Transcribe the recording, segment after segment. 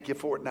You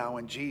for it now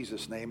in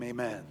Jesus' name,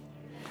 amen.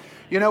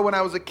 You know, when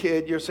I was a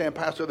kid, you're saying,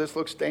 Pastor, this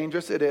looks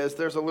dangerous. It is.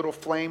 There's a little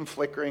flame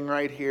flickering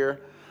right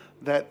here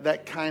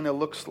that kind of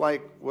looks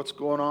like what's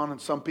going on in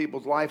some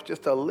people's life.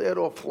 Just a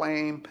little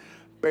flame,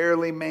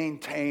 barely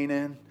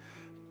maintaining,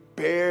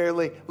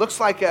 barely. Looks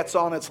like that's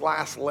on its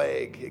last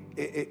leg.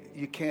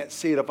 You can't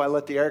see it. If I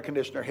let the air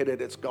conditioner hit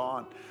it, it's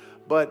gone.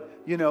 But,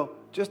 you know,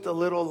 just a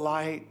little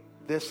light,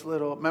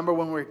 remember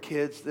when we were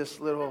kids, this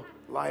little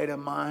light of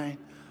mine.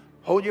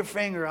 Hold your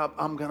finger up.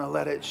 I'm going to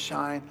let it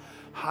shine.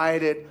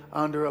 Hide it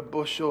under a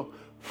bushel.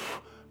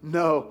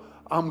 No,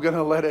 I'm going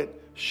to let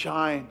it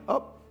shine.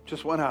 Oh,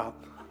 just went out.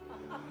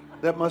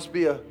 That must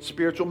be a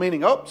spiritual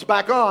meaning. Oh, it's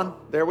back on.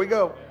 There we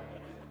go.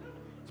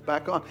 It's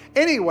back on.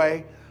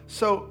 Anyway,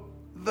 so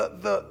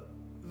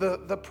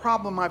the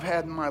problem I've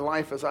had in my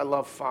life is I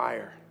love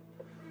fire.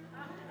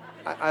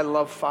 I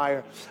love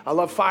fire. I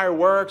love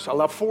fireworks. I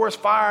love forest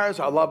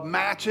fires. I love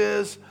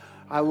matches.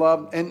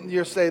 And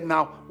you're saying,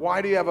 now,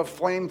 why do you have a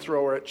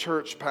flamethrower at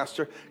church,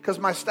 Pastor? Because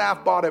my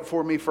staff bought it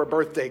for me for a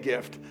birthday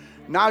gift.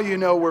 Now you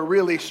know we're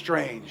really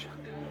strange.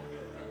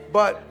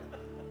 But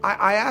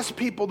I ask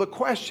people the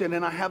question,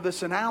 and I have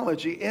this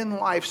analogy. In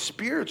life,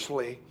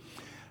 spiritually,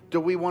 do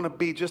we want to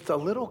be just a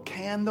little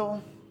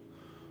candle?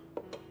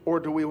 Or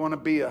do we want to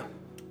be a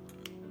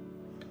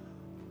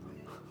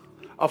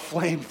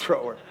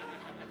flamethrower?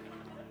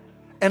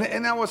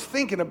 And I was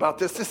thinking about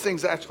this. This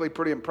thing's actually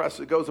pretty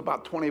impressive. It goes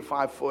about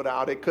 25 foot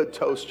out. It could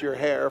toast your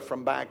hair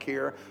from back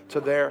here to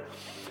there.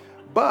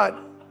 But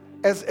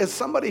as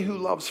somebody who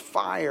loves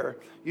fire,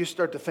 you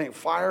start to think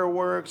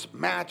fireworks,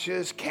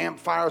 matches,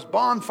 campfires,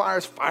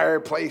 bonfires,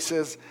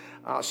 fireplaces,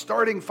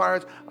 starting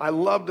fires. I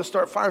love to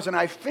start fires. And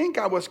I think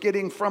I was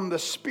getting from the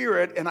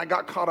Spirit, and I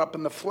got caught up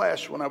in the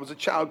flesh when I was a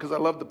child because I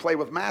loved to play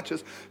with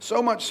matches.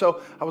 So much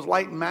so, I was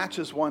lighting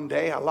matches one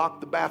day. I locked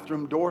the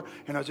bathroom door,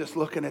 and I was just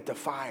looking at the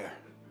fire.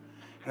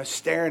 And I was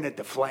staring at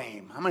the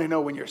flame. How many know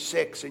when you're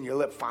 6 and your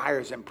lit fire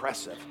is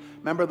impressive?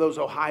 Remember those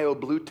Ohio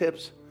blue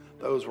tips?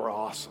 Those were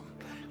awesome.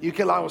 You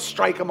could always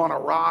strike them on a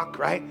rock,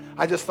 right?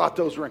 I just thought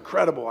those were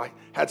incredible. I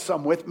had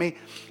some with me,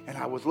 and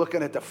I was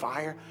looking at the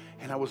fire,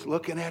 and I was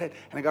looking at it,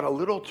 and I got a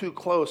little too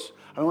close.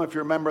 I don't know if you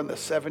remember in the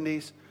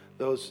 70s,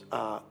 those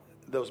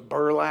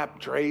burlap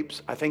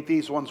drapes. I think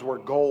these ones were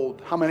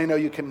gold. How many know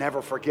you can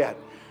never forget?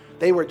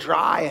 They were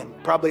dry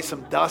and probably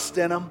some dust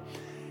in them.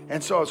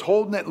 And so I was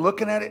holding it and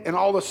looking at it, and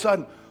all of a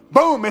sudden,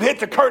 boom, it hit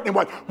the curtain and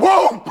went,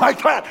 whoa,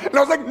 like that. And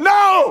I was like,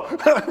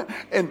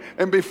 no!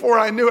 and before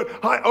I knew it,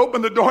 I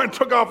opened the door and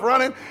took off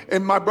running.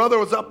 And my brother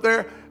was up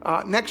there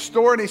next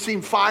door, and he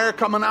seen fire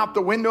coming out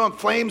the window and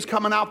flames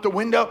coming out the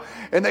window.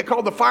 And they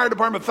called the fire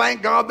department.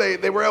 Thank God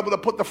they were able to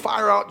put the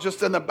fire out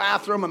just in the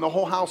bathroom, and the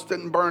whole house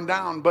didn't burn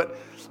down. But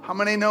how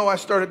many know I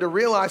started to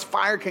realize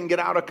fire can get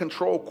out of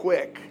control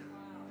quick?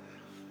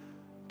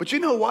 But you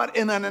know what?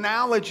 In an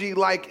analogy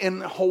like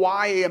in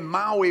Hawaii and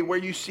Maui, where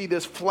you see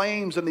these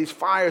flames and these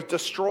fires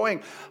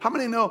destroying, how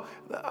many know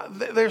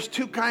there's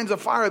two kinds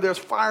of fire? There's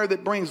fire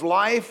that brings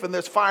life, and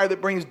there's fire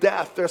that brings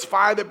death. There's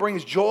fire that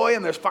brings joy,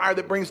 and there's fire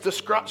that brings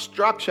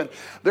destruction.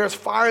 There's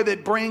fire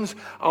that brings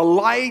a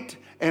light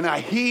and a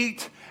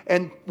heat,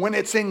 and when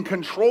it's in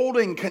controlled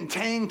and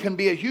contained, can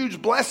be a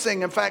huge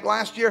blessing. In fact,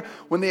 last year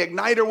when the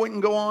igniter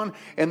wouldn't go on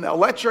and the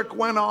electric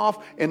went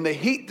off and the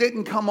heat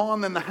didn't come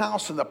on in the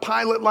house and the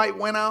pilot light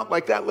went out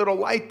like that little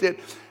light did,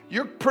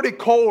 you're pretty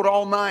cold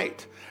all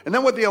night. And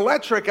then with the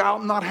electric out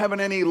and not having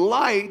any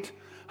light,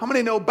 how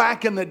many know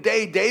back in the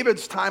day,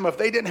 David's time, if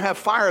they didn't have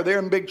fire, they're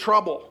in big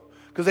trouble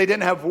because they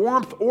didn't have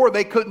warmth or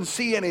they couldn't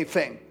see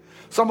anything.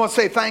 Someone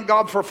say, thank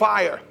God for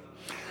fire.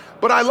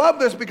 But I love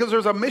this because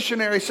there's a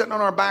missionary sitting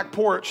on our back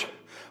porch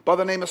by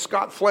the name of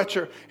Scott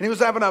Fletcher. And he was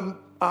having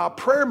a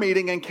prayer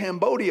meeting in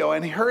Cambodia.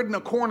 And he heard in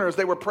the corners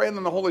they were praying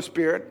in the Holy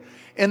Spirit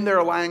in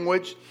their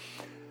language.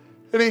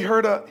 And he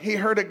heard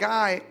a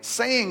guy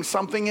saying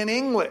something in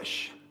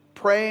English,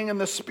 praying in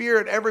the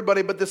Spirit,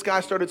 everybody. But this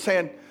guy started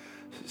saying,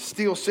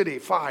 Steel City,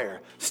 fire.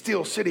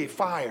 Steel City,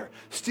 fire.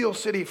 Steel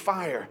City,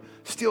 fire.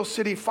 Steel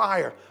City,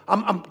 fire.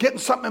 I'm getting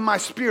something in my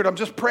spirit. I'm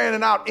just praying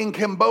it out in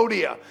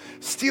Cambodia.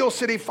 Steel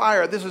City,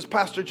 fire. This is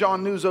Pastor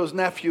John Nuzzo's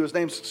nephew. His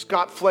name's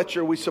Scott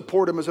Fletcher. We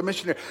support him as a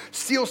missionary.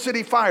 Steel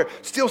City, fire.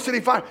 Steel City,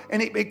 fire.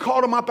 And he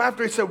called him up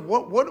after. He said,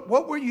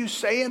 what were you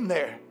saying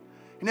there?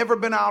 He never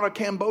been out of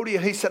Cambodia.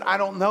 He said, I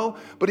don't know.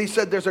 But he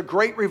said, there's a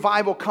great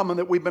revival coming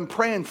that we've been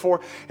praying for.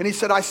 And he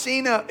said,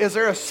 is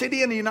there a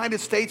city in the United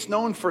States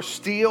known for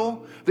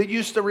steel that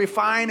used to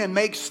refine and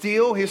make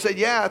steel? He said,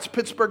 yeah, it's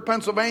Pittsburgh,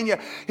 Pennsylvania.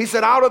 He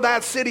said, out of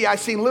that city, I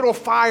seen little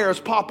fires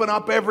popping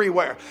up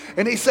everywhere.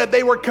 And he said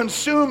they were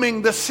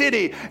consuming the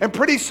city. And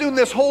pretty soon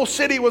this whole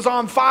city was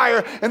on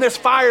fire, and this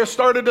fire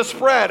started to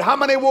spread. How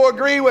many will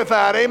agree with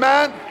that?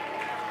 Amen?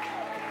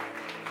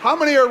 How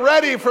many are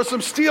ready for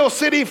some Steel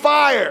City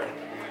fire?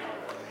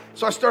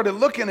 So I started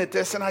looking at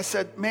this and I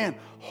said, man,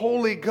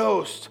 Holy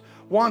Ghost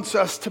wants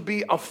us to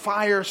be a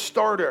fire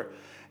starter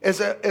as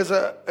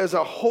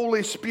a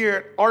Holy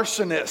Spirit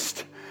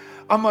arsonist.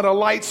 I'm going to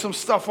light some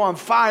stuff on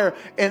fire,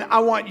 and I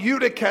want you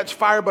to catch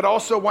fire, but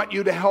also want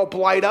you to help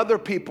light other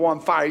people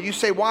on fire. You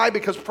say, why?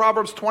 Because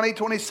Proverbs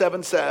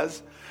 20:27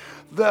 says,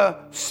 the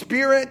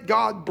spirit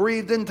God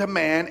breathed into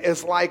man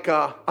is like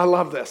I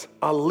love this,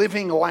 a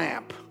living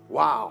lamp.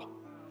 Wow.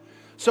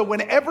 So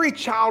when every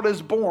child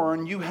is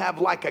born, you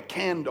have like a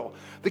candle.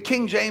 The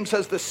King James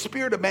says the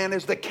spirit of man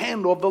is the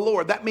candle of the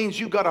Lord. That means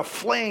you got a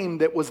flame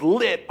that was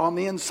lit on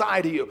the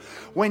inside of you.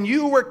 When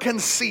you were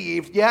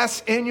conceived,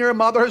 yes, in your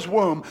mother's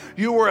womb,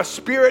 you were a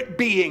spirit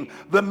being.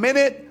 The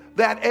minute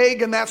that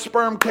egg and that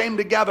sperm came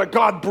together,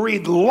 God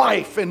breathed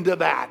life into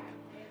that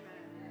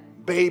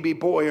baby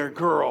boy or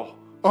girl.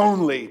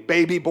 Only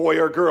baby boy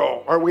or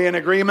girl. Are we in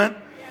agreement?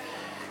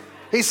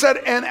 He said,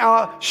 and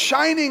a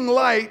shining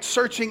light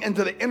searching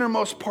into the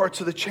innermost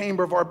parts of the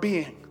chamber of our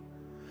being.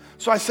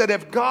 So I said,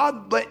 if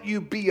God let you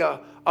be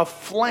a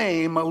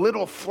flame, a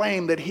little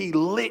flame that he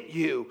lit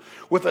you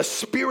with a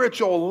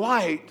spiritual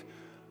light,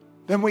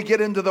 then we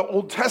get into the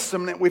Old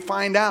Testament and we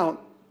find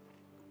out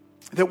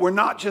that we're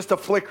not just a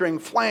flickering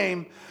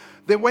flame,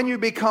 that when you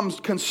become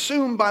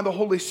consumed by the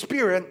Holy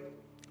Spirit,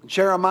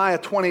 Jeremiah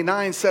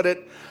 29 said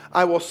it,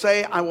 I will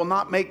say, I will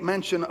not make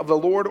mention of the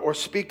Lord or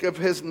speak of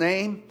his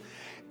name.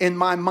 In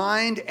my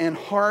mind and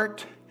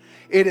heart,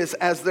 it is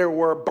as there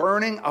were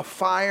burning a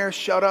fire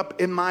shut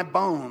up in my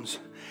bones,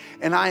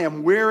 and I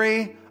am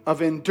weary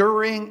of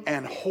enduring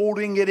and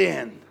holding it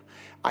in.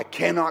 I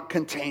cannot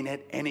contain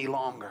it any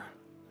longer.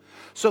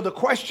 So the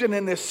question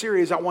in this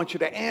series I want you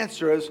to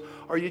answer is,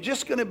 are you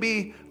just going to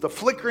be the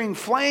flickering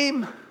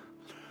flame,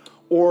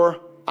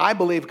 or I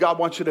believe God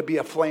wants you to be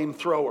a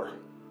flamethrower?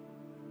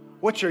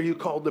 Which are you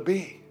called to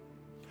be?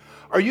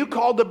 Are you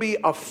called to be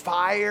a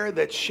fire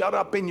that's shut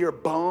up in your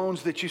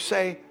bones that you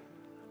say,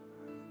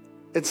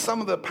 and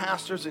some of the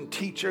pastors and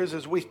teachers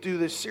as we do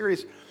this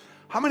series,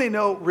 how many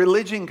know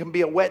religion can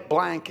be a wet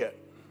blanket?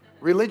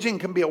 Religion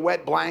can be a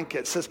wet blanket.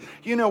 It says,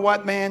 you know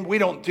what, man, we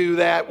don't do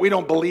that. We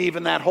don't believe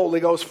in that Holy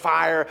Ghost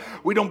fire.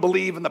 We don't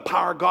believe in the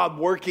power of God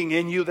working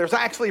in you. There's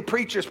actually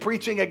preachers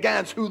preaching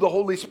against who the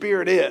Holy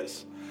Spirit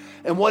is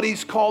and what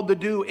he's called to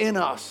do in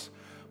us.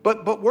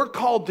 But we're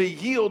called to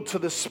yield to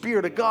the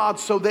Spirit of God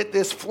so that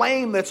this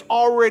flame that's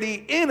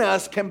already in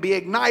us can be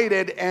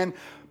ignited and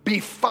be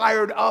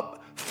fired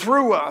up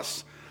through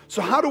us.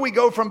 So how do we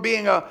go from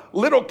being a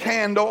little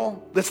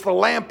candle that's the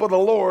lamp of the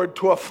Lord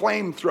to a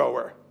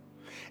flamethrower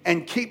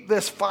and keep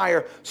this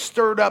fire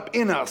stirred up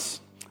in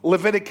us?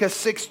 Leviticus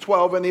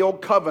 6:12 in the Old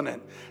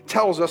Covenant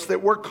tells us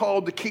that we're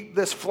called to keep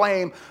this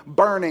flame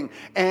burning,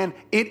 and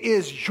it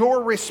is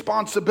your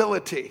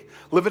responsibility.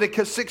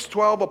 Leviticus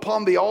 6:12,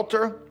 upon the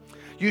altar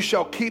you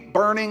shall keep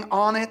burning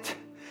on it,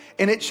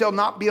 and it shall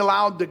not be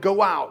allowed to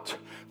go out.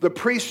 The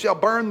priest shall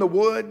burn the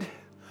wood.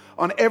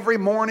 On every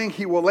morning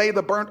he will lay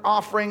the burnt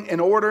offering and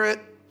order it,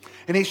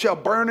 and he shall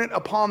burn it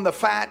upon the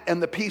fat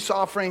and the peace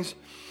offerings.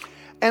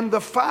 And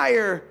the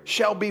fire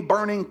shall be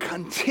burning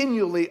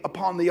continually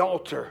upon the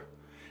altar,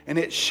 and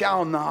it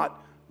shall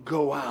not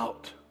go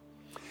out.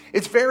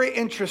 It's very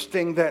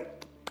interesting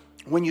that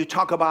when you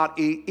talk about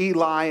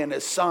Eli and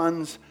his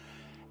sons,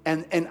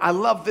 and I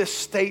love this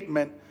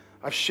statement.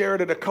 I've shared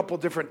it a couple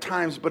different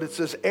times, but it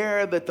says,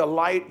 ere that the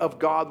light of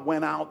God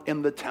went out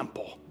in the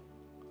temple.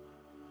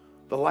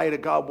 The light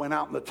of God went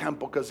out in the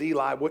temple because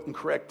Eli wouldn't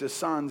correct his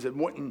sons and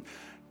wouldn't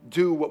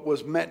do what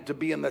was meant to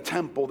be in the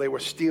temple. They were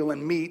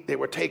stealing meat. They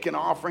were taking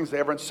offerings. They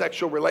were having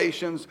sexual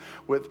relations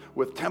with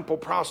temple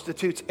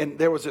prostitutes. And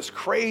there was this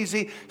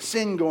crazy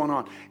sin going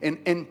on.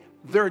 And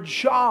their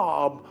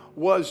job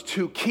was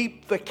to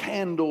keep the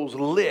candles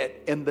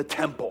lit in the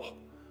temple.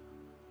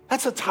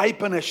 That's a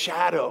type and a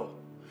shadow.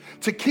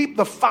 To keep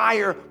the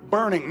fire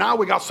burning. Now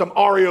we got some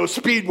REO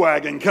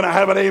Speedwagon. Can I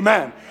have an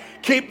amen?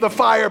 Keep the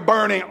fire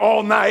burning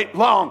all night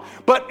long.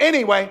 But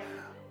anyway,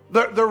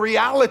 the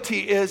reality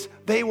is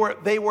they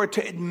were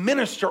to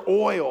administer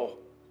oil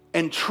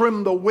and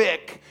trim the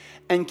wick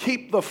and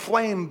keep the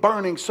flame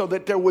burning so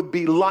that there would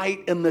be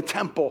light in the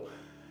temple.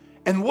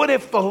 And what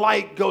if the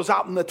light goes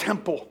out in the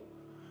temple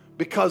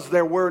because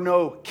there were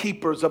no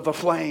keepers of the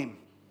flame?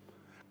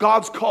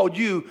 God's called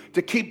you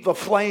to keep the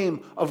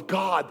flame of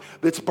God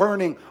that's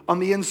burning on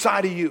the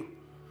inside of you.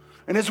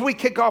 And as we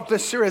kick off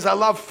this series, I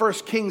love 1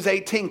 Kings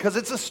 18 because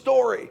it's a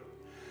story.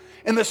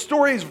 And the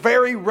story is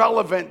very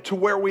relevant to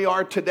where we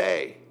are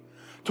today,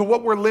 to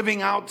what we're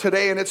living out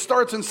today. And it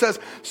starts and says,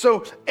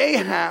 so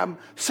Ahab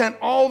sent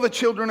all the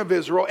children of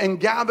Israel and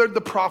gathered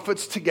the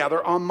prophets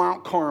together on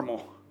Mount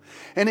Carmel.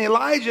 And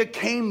Elijah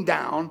came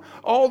down.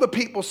 All the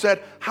people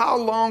said, how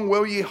long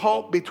will ye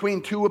halt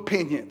between two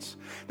opinions?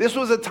 This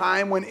was a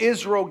time when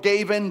Israel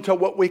gave in to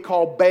what we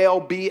call Baal,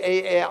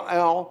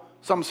 B-A-L-L.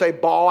 Some say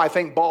Baal. I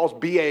think Baal's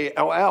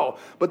B-A-L-L.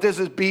 But this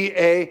is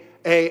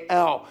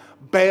B-A-A-L.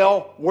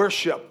 Baal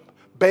worship.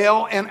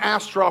 Baal and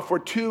Ashtaroth were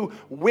two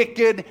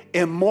wicked,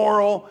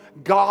 immoral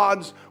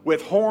gods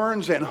with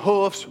horns and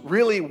hoofs,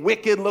 really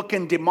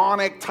wicked-looking,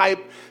 demonic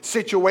type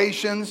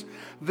situations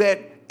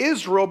that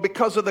Israel,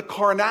 because of the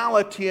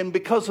carnality and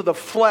because of the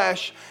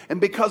flesh and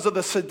because of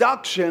the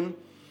seduction,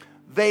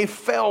 they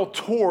fell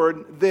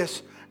toward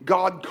this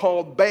god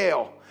called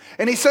Baal.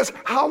 And he says,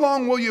 how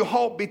long will you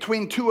halt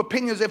between two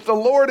opinions? If the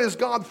Lord is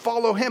God,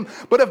 follow him.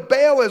 But if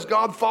Baal is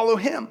God, follow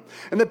him.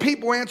 And the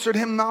people answered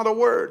him not a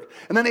word.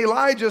 And then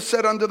Elijah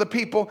said unto the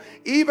people,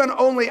 even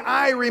only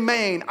I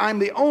remain. I'm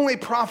the only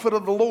prophet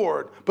of the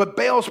Lord. But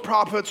Baal's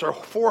prophets are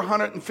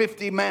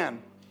 450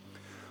 men.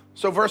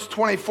 So verse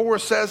 24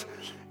 says,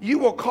 you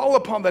will call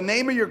upon the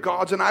name of your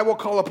gods, and I will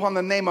call upon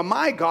the name of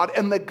my God.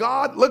 And the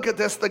God, look at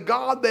this, the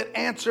God that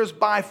answers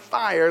by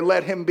fire,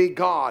 let him be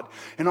God.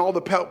 And all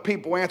the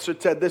people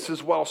answered, said, this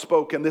is well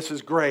spoken, this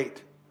is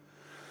great.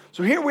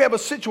 So here we have a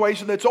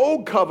situation that's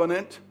old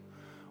covenant,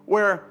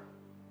 where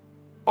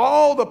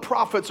all the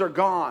prophets are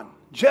gone.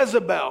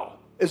 Jezebel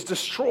is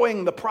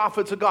destroying the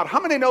prophets of God. How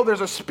many know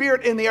there's a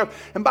spirit in the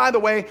earth? And by the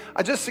way,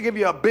 just to give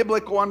you a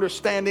biblical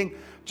understanding,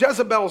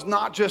 Jezebel's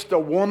not just a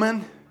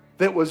woman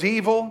that was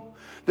evil,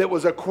 that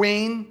was a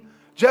queen.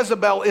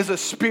 Jezebel is a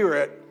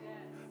spirit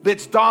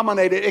that's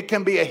dominated. It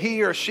can be a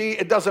he or she.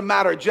 It doesn't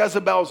matter.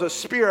 Jezebel's a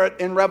spirit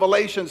in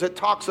Revelations it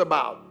talks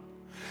about.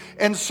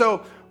 And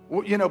so,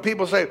 you know,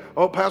 people say,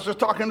 oh, pastor's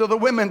talking to the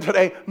women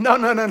today.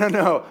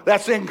 No.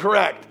 That's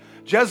incorrect.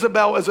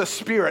 Jezebel is a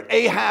spirit.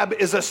 Ahab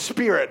is a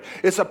spirit.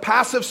 It's a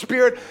passive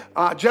spirit.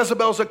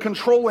 Jezebel's a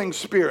controlling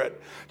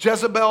spirit.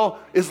 Jezebel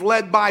is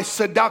led by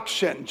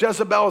seduction.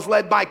 Jezebel is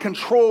led by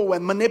control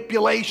and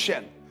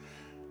manipulation.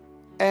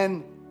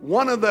 And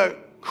one of the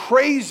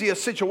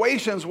craziest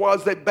situations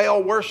was that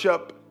Baal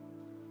worship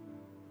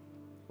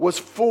was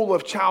full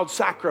of child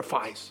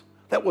sacrifice.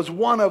 That was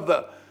one of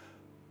the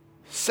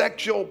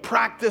sexual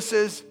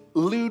practices,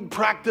 lewd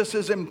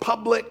practices in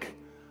public,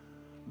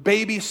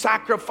 baby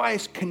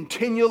sacrifice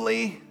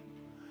continually,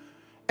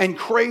 and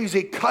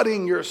crazy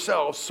cutting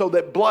yourself so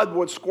that blood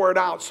would squirt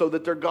out so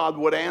that their God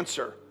would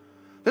answer.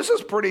 This is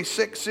a pretty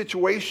sick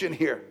situation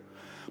here.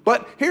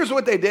 But here's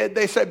what they did.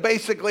 They said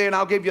basically, and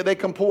I'll give you, they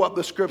can pull up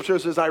the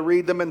scriptures as I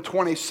read them in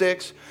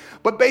 26.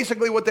 But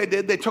basically what they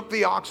did, they took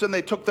the oxen,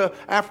 they took the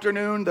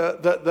afternoon,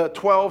 the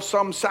 12,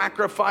 some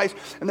sacrifice,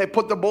 and they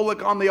put the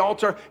bullock on the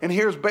altar. And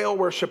here's Baal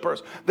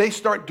worshipers. They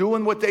start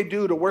doing what they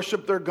do to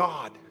worship their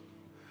God.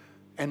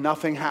 And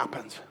nothing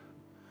happens.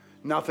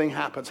 Nothing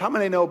happens. How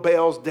many know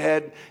Baal's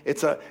dead?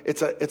 It's a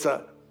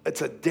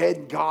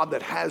dead God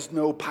that has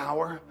no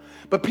power.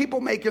 But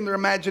people make in their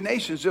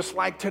imaginations, just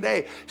like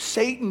today.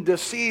 Satan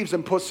deceives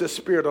and puts this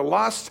spirit of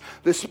lust,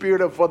 this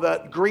spirit of what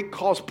the Greek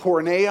calls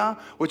porneia,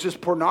 which is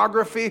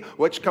pornography,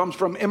 which comes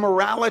from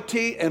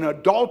immorality and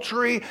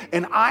adultery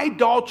and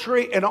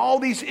idolatry and all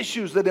these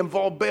issues that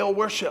involve Baal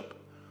worship.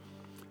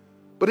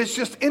 But it's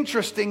just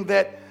interesting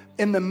that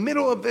in the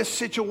middle of this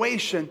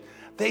situation,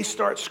 they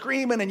start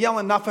screaming and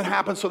yelling, nothing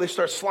happens, so they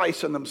start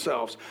slicing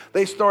themselves.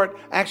 They start,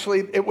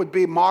 actually, it would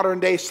be modern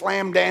day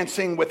slam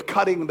dancing with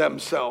cutting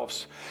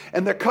themselves.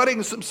 And they're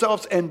cutting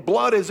themselves and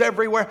blood is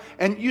everywhere.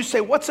 And you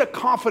say, what's a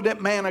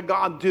confident man of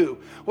God do?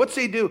 What's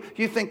he do?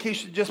 You think he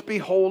should just be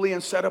holy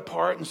and set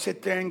apart and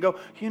sit there and go,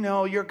 you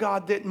know, your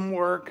God didn't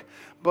work,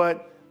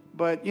 but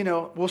you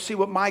know, we'll see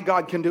what my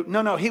God can do.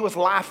 No, he was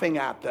laughing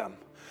at them.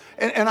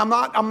 And I'm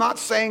not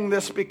saying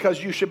this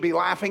because you should be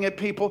laughing at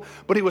people,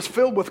 but he was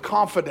filled with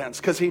confidence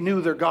because he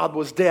knew their God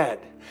was dead.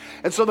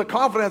 And so the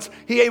confidence,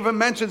 he even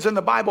mentions in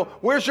the Bible,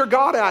 where's your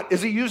God at?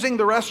 Is he using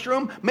the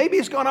restroom? Maybe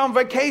he's gone on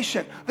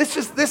vacation. This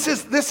is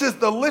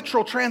the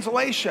literal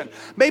translation.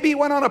 Maybe he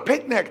went on a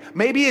picnic.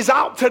 Maybe he's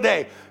out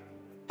today.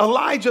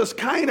 Elijah's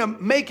kind of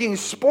making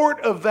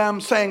sport of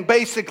them, saying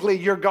basically,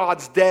 your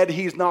God's dead,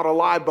 he's not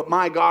alive, but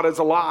my God is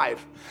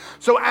alive.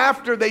 So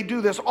after they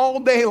do this all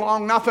day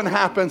long, nothing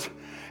happens.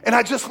 And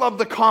I just love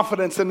the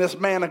confidence in this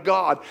man of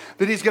God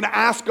that he's going to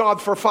ask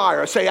God for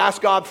fire. Say,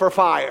 ask God for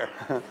fire.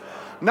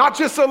 Not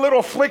just a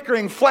little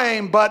flickering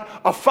flame, but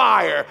a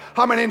fire.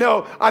 How many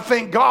know? I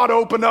think God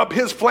opened up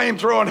his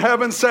flamethrower in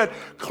heaven, said,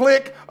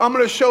 click, I'm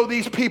going to show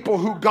these people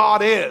who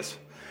God is.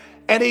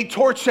 And he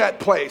torched that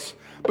place.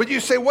 But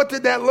you say, what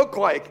did that look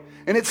like?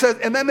 And it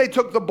said, and then they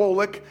took the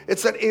bullock. It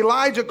said,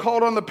 Elijah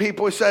called on the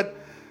people. He said,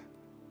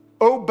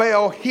 O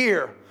Baal,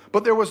 hear.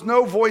 But there was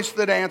no voice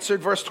that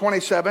answered. Verse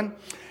 27.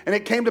 And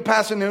it came to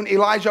pass at noon,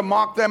 Elijah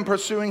mocked them,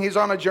 pursuing. He's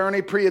on a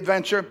journey,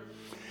 pre-adventure.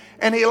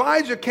 And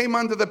Elijah came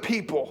unto the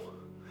people.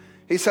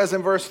 He says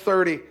in verse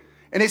 30,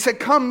 and he said,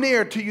 come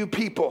near to you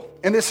people.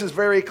 And this is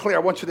very clear. I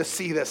want you to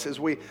see this as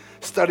we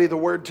study the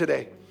word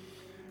today.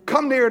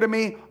 Come near to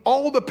me.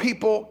 All the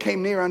people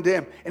came near unto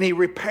him. And he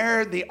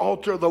repaired the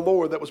altar of the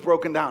Lord that was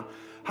broken down.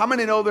 How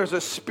many know there's a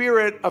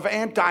spirit of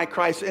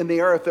Antichrist in the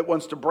earth that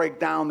wants to break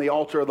down the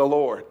altar of the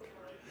Lord?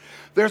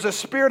 There's a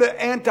spirit of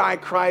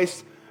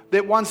Antichrist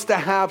that wants to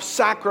have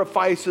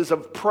sacrifices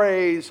of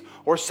praise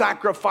or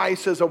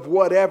sacrifices of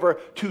whatever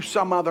to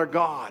some other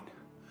god.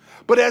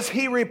 But as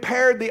he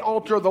repaired the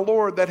altar of the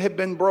Lord that had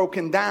been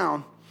broken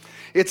down,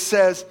 it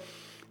says,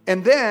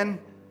 and then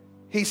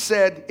he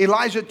said,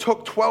 Elijah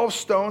took 12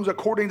 stones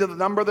according to the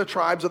number of the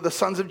tribes of the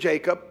sons of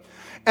Jacob.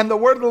 And the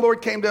word of the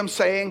Lord came to him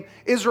saying,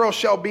 Israel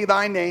shall be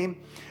thy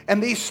name.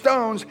 And these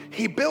stones,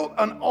 he built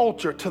an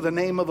altar to the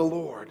name of the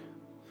Lord.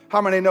 How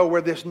many know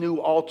where this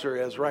new altar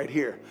is? Right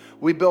here.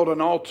 We built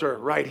an altar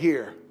right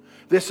here.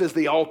 This is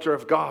the altar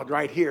of God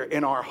right here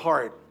in our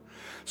heart.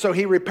 So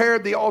he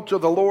repaired the altar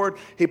of the Lord.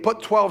 He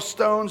put 12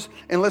 stones.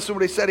 And listen to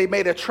what he said. He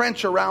made a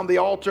trench around the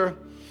altar.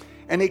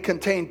 And he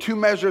contained 2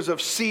 measures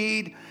of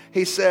seed.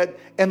 He said,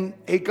 and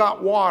he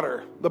got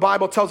water. The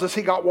Bible tells us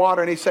he got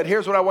water. And he said,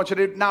 here's what I want you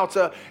to do. Now,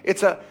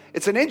 it's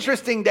an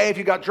interesting day if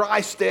you got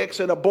dry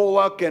sticks and a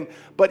bullock.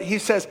 But he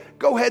says,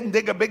 go ahead and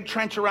dig a big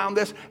trench around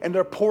this. And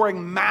they're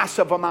pouring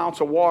massive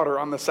amounts of water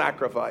on the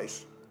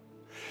sacrifice.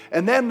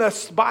 And then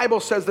the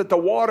Bible says that the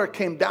water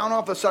came down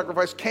off the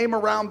sacrifice, came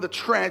around the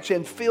trench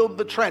and filled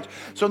the trench.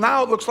 So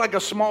now it looks like a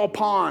small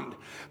pond.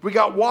 We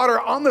got water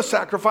on the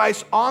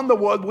sacrifice, on the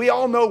wood. We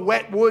all know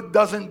wet wood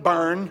doesn't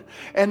burn.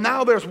 And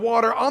now there's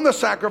water on the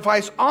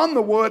sacrifice, on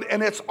the wood,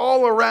 and it's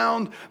all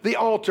around the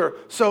altar.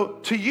 So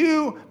to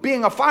you,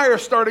 being a fire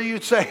starter,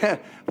 you'd say,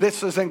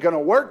 this isn't going to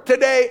work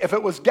today. If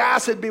it was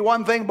gas, it'd be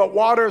one thing, but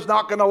water is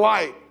not going to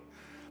light.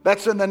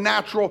 That's in the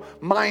natural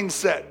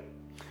mindset.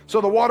 So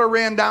the water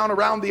ran down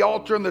around the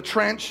altar in the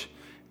trench.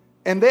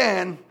 And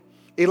then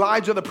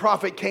Elijah the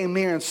prophet came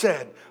near and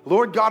said,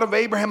 Lord God of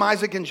Abraham,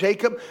 Isaac, and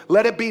Jacob,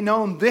 let it be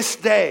known this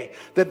day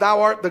that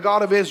thou art the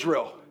God of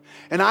Israel.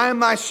 And I am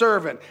thy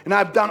servant, and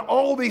I've done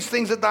all these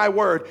things at thy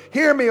word.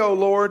 Hear me, O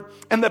Lord,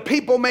 and the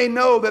people may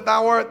know that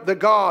thou art the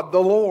God,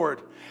 the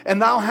Lord.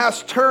 And thou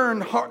hast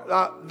turned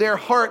their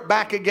heart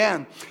back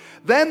again.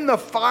 Then the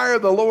fire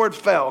of the Lord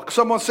fell.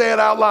 Someone say it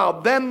out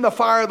loud. Then the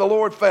fire of the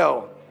Lord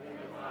fell.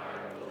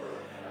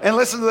 And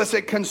listen to this,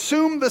 it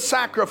consumed the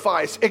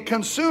sacrifice. It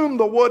consumed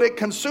the wood. It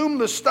consumed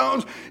the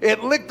stones.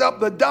 It licked up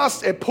the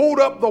dust. It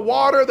pulled up the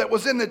water that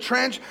was in the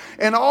trench.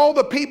 And all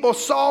the people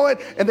saw it,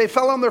 and they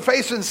fell on their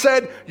face and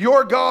said,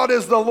 your God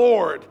is the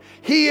Lord.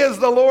 He is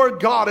the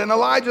Lord God. And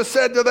Elijah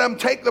said to them,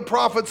 take the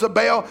prophets of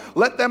Baal,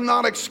 let them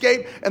not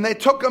escape. And they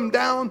took them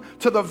down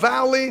to the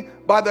valley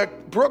by the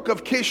brook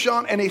of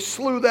Kishon, and he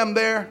slew them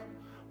there.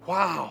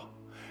 Wow.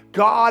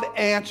 God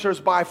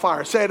answers by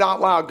fire. Say it out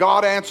loud.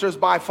 God answers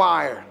by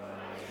fire.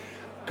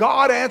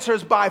 God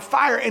answers by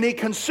fire, and he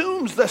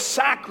consumes the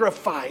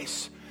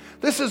sacrifice.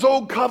 This is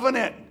old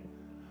covenant.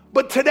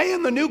 But today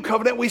in the new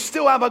covenant, we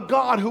still have a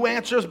God who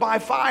answers by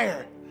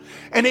fire.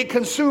 And he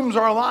consumes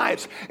our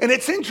lives. And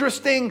it's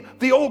interesting,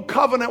 the old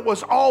covenant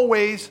was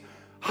always,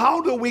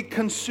 how do we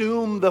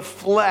consume the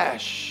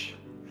flesh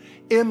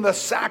in the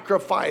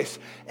sacrifice?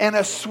 And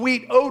a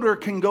sweet odor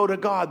can go to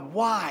God.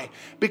 Why?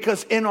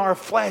 Because in our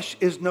flesh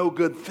is no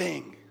good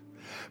thing.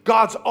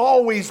 God's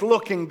always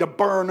looking to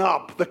burn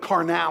up the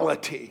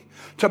carnality,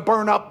 to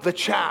burn up the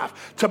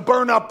chaff, to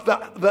burn up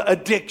the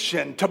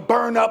addiction, to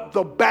burn up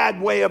the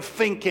bad way of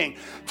thinking,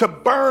 to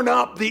burn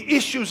up the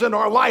issues in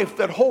our life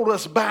that hold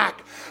us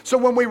back. So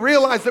when we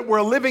realize that we're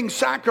a living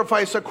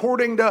sacrifice,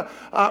 according to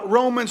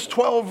Romans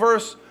 12,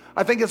 verse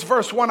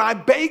 1, I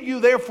beg you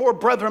therefore,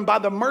 brethren, by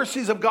the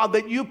mercies of God,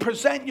 that you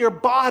present your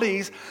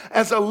bodies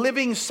as a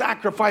living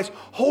sacrifice,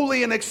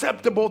 holy and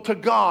acceptable to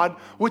God,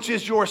 which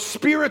is your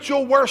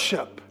spiritual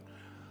worship.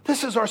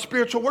 This is our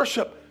spiritual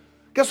worship.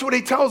 Guess what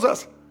he tells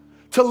us?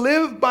 To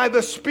live by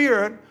the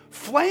Spirit,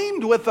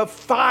 flamed with a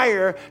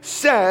fire,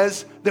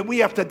 says that we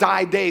have to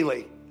die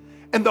daily.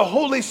 And the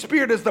Holy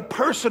Spirit is the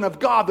person of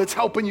God that's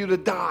helping you to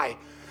die.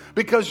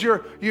 Because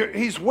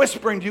he's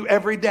whispering to you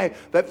every day,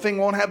 that thing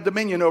won't have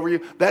dominion over you.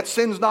 That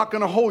sin's not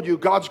going to hold you.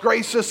 God's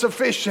grace is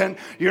sufficient.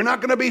 You're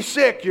not going to be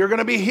sick. You're going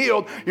to be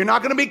healed. You're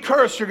not going to be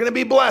cursed. You're going to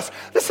be blessed.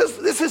 This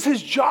is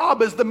his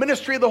job as the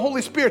ministry of the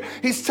Holy Spirit.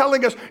 He's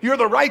telling us, you're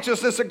the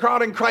righteousness of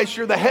God in Christ.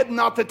 You're the head and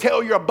not the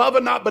tail. You're above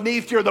and not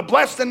beneath. You're the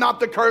blessed and not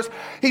the cursed.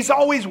 He's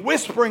always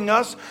whispering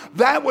us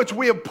that which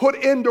we have put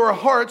into our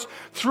hearts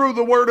through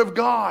the Word of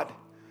God.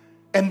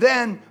 And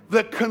then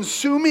the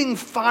consuming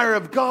fire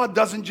of God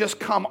doesn't just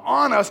come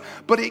on us,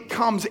 but it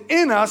comes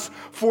in us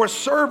for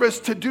service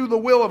to do the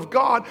will of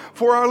God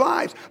for our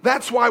lives.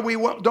 That's why we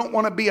don't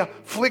want to be a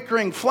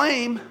flickering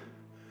flame.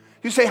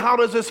 You say, how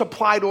does this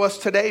apply to us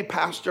today,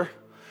 Pastor?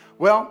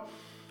 Well,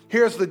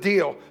 here's the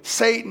deal.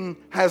 Satan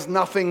has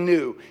nothing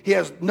new. He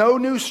has no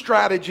new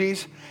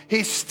strategies.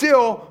 He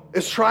still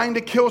is trying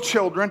to kill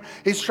children.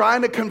 He's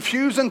trying to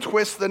confuse and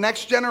twist the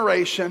next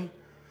generation.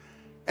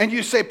 And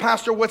you say,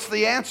 Pastor, what's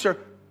the answer?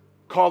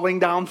 Calling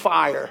down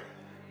fire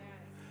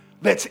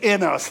that's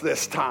in us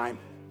this time.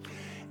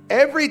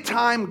 Every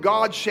time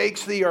God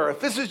shakes the earth,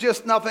 this is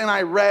just nothing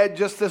I read,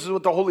 just this is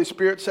what the Holy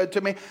Spirit said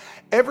to me.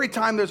 Every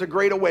time there's a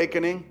great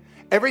awakening,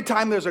 every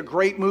time there's a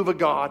great move of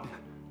God,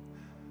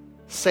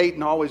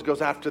 Satan always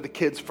goes after the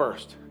kids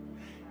first.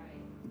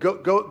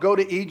 Go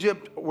to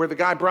Egypt, where the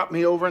guy brought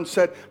me over and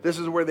said, this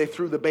is where they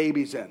threw the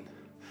babies in.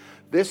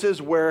 This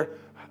is where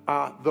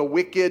the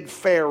wicked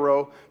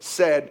Pharaoh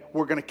said,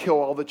 we're going to kill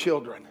all the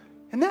children.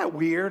 Isn't that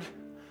weird?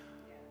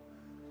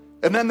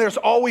 And then there's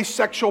always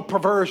sexual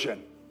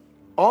perversion.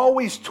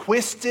 Always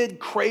twisted,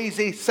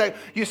 crazy.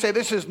 You say,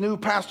 this is new,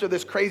 Pastor,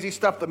 this crazy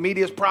stuff the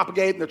media's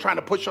propagating. They're trying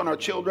to push on our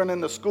children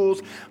in the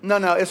schools. No,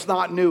 it's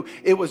not new.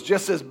 It was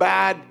just as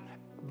bad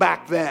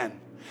back then.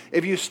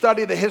 If you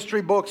study the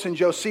history books in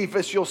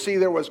Josephus, you'll see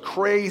there was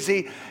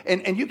crazy.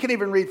 And you can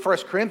even read 1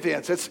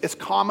 Corinthians. It's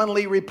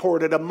commonly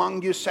reported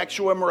among you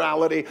sexual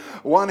immorality.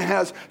 One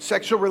has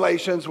sexual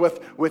relations with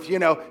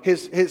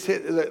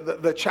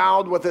the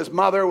child, with his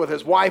mother, with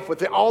his wife,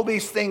 with all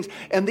these things.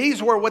 And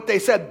these were what they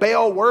said,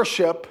 Baal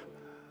worship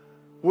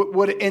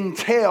would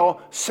entail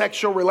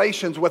sexual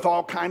relations with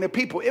all kind of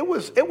people. It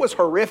was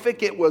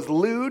horrific. It was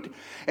lewd.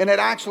 And it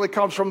actually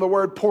comes from the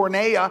word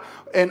porneia,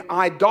 and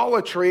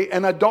idolatry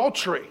and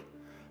adultery.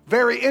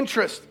 Very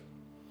interesting.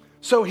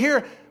 So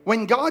here,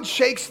 when God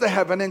shakes the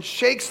heaven and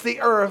shakes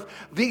the earth,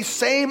 these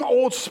same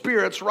old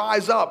spirits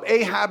rise up,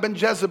 Ahab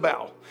and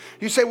Jezebel.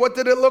 You say, what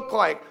did it look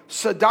like?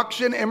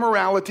 Seduction,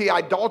 immorality,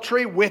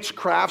 idolatry,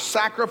 witchcraft,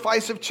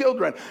 sacrifice of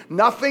children.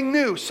 Nothing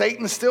new.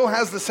 Satan still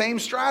has the same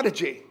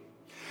strategy.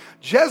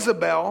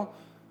 Jezebel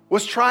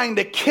was trying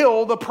to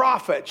kill the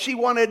prophet. She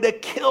wanted to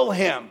kill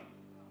him.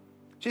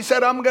 She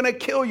said, I'm going to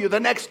kill you. The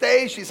next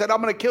day, she said,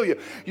 I'm going to kill you.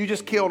 You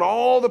just killed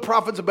all the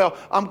prophets of Baal.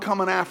 I'm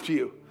coming after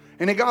you.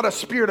 And he got a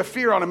spirit of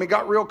fear on him. He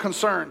got real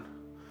concerned.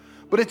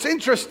 But it's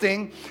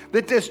interesting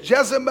that this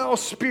Jezebel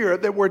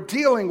spirit that we're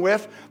dealing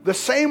with, the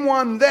same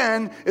one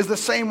then is the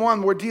same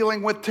one we're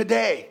dealing with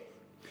today.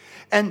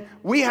 And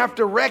we have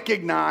to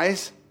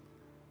recognize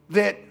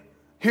that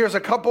here's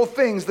a couple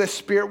things this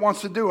spirit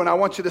wants to do. And I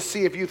want you to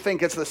see if you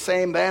think it's the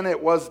same then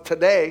it was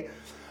today.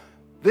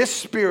 This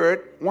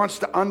spirit wants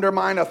to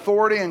undermine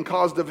authority and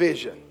cause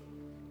division.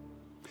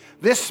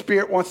 This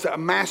spirit wants to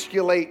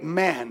emasculate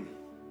men.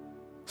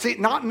 See,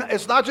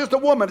 it's not just a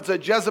woman, it's a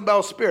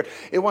Jezebel spirit.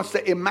 It wants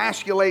to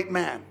emasculate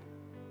men.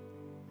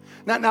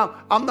 Now,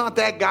 I'm not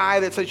that guy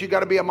that says you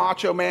got to be a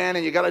macho man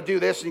and you got to do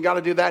this and you got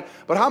to do that.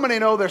 But how many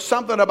know there's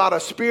something about a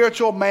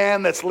spiritual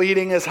man that's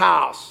leading his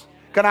house?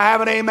 Can I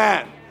have an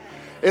amen?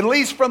 At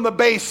least from the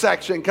base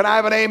section. Can I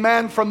have an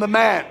amen from the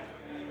men?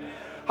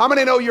 How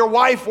many know your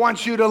wife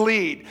wants you to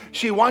lead?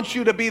 She wants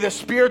you to be the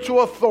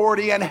spiritual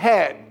authority and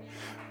head.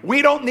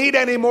 We don't need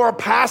any more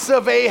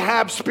passive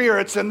Ahab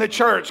spirits in the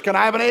church. Can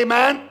I have an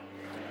amen?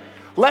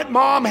 Let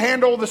mom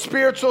handle the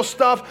spiritual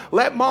stuff.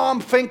 Let mom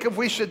think if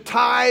we should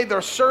tithe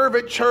or serve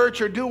at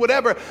church or do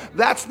whatever.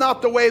 That's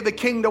not the way the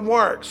kingdom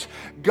works.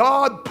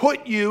 God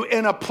put you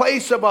in a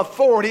place of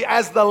authority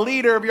as the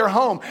leader of your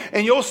home.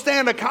 And you'll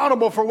stand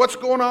accountable for what's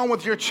going on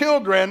with your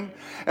children.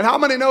 And how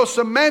many know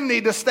some men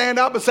need to stand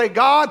up and say,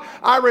 God,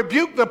 I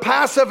rebuke the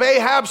passive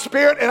Ahab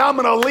spirit and I'm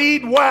going to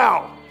lead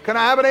well. Can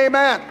I have an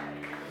amen?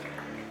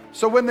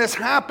 So when this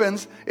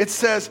happens, it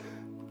says,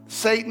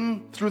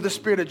 Satan, through the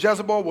spirit of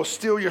Jezebel, will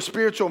steal your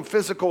spiritual and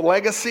physical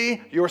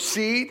legacy, your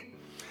seed.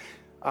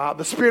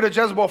 The spirit of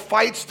Jezebel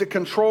fights to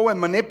control and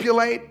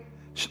manipulate,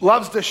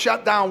 loves to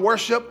shut down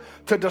worship,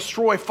 to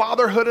destroy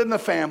fatherhood in the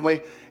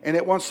family, and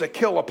it wants to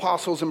kill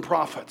apostles and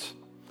prophets.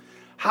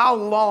 How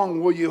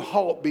long will you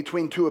halt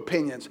between two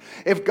opinions?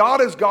 If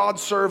God is God,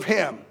 serve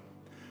him.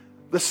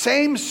 The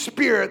same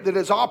spirit that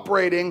is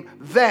operating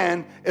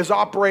then is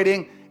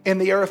operating in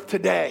the earth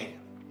today.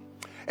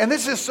 And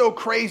this is so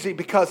crazy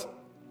because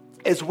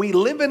as we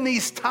live in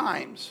these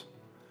times,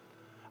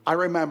 I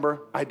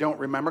don't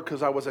remember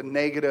because I was a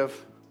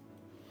negative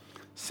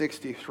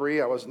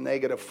 63, I was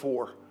negative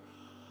 4.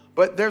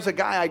 But there's a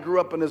guy I grew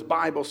up in his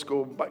Bible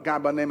school, a guy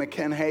by the name of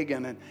Ken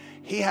Hagin, and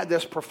he had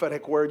this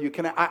prophetic word.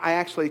 I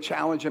actually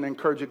challenge and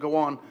encourage you, go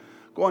on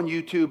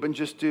YouTube and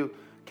just do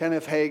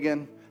Kenneth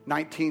Hagin,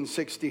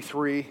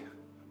 1963,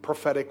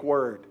 prophetic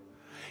word.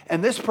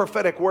 And this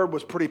prophetic word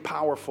was pretty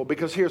powerful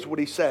because here's what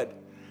he said.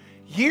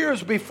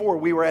 Years before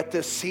we were at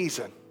this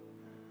season,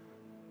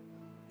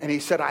 and he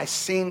said,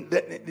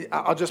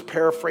 I'll just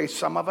paraphrase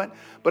some of it,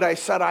 but I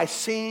said, I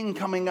seen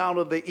coming out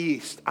of the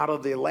east, out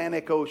of the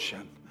Atlantic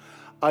Ocean,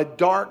 a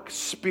dark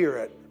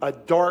spirit, a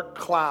dark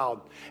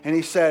cloud. And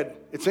he said,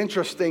 it's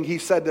interesting, he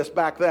said this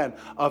back then,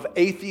 of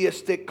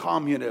atheistic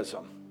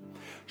communism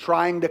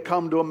trying to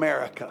come to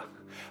America.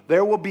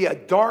 There will be a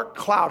dark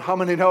cloud. How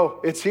many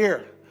know it's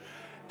here?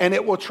 And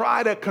it will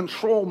try to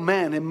control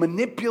men and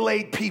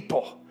manipulate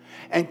people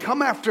and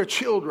come after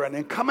children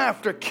and come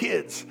after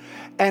kids.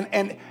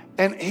 And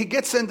he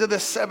gets into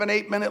this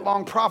 7-8 minute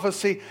long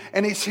prophecy,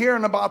 and he's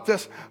hearing about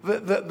this,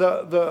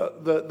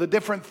 the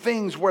different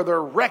things where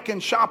they're wrecking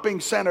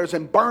shopping centers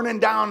and burning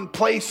down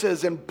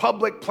places and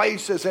public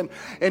places and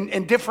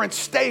in different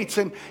states.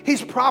 And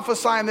he's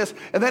prophesying this,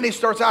 and then he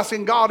starts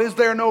asking God, is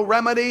there no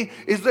remedy?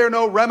 Is there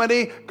no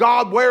remedy?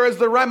 God, where is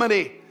the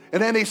remedy?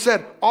 And then he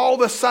said, all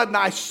of a sudden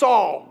I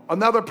saw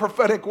another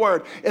prophetic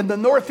word in the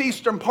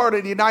northeastern part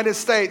of the United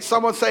States.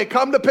 Someone say,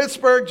 come to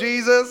Pittsburgh,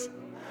 Jesus.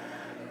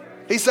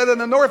 He said in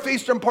the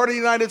northeastern part of the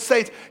United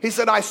States, he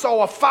said, I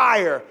saw a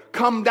fire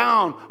come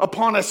down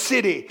upon a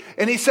city.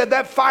 And he said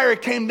that fire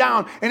came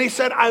down. And he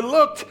said, I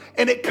looked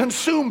and it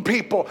consumed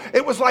people.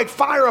 It was like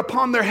fire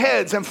upon their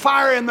heads and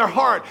fire in their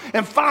heart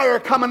and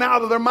fire coming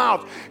out of their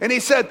mouth. And he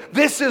said,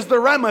 this is the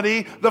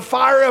remedy, the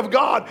fire of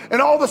God.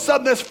 And all of a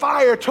sudden this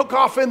fire took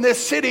off in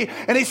this city.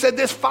 And he said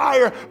this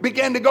fire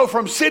began to go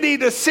from city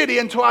to city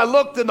until I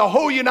looked and the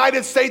whole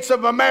United States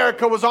of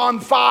America was on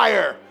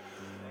fire.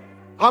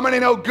 How many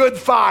know good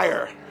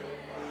fire?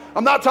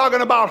 I'm not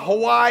talking about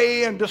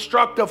Hawaii and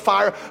destructive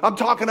fire. I'm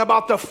talking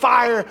about the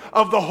fire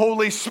of the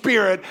Holy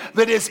Spirit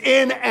that is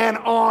in and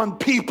on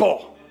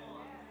people.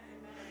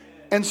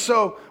 And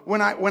so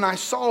when I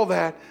saw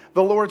that,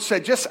 the Lord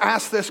said, just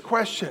ask this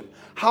question.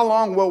 How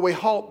long will we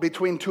halt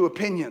between two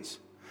opinions?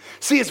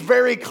 See, it's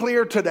very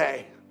clear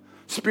today.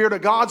 Spirit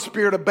of God,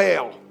 spirit of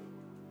Baal.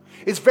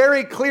 It's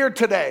very clear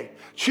today.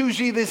 Choose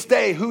ye this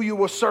day who you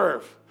will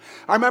serve.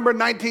 I remember in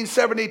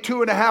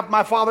 1972 and a half,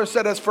 my father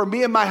said, as for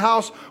me and my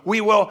house,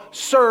 we will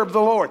serve the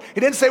Lord.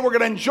 He didn't say we're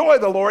going to enjoy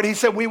the Lord. He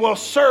said we will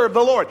serve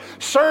the Lord.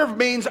 Serve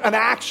means an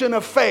action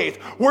of faith.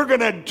 We're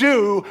going to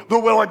do the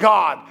will of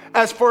God.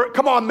 As for,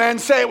 come on, men,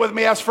 say it with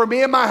me. As for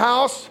me and my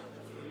house,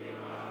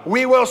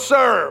 we will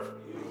serve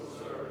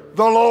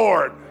the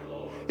Lord.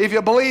 If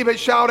you believe it,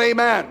 shout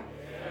amen.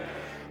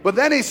 But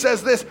then he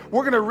says this,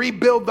 we're going to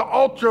rebuild the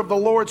altar of the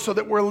Lord so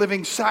that we're a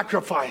living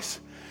sacrifice.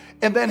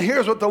 And then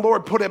here's what the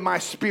Lord put in my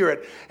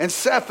spirit. And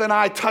Seth and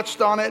I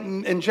touched on it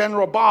and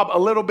General Bob a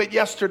little bit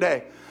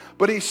yesterday.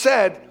 But he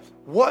said,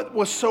 what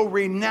was so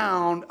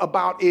renowned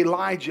about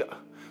Elijah?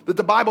 That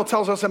the Bible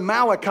tells us in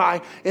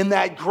Malachi, in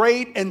that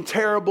great and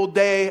terrible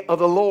day of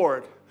the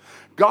Lord,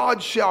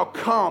 God shall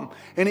come.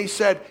 And he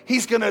said,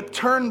 he's going to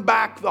turn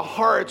back the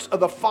hearts of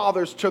the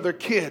fathers to their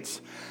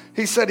kids.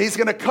 He said he's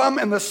going to come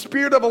in the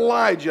spirit of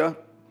Elijah.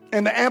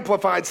 And the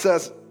Amplified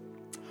says,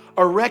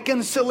 a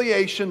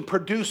reconciliation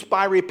produced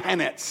by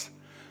repentance.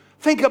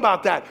 Think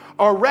about that.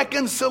 A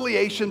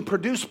reconciliation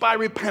produced by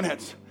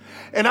repentance.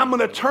 And I'm going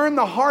to turn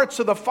the hearts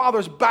of the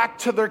fathers back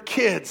to their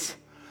kids,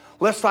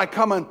 lest I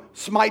come and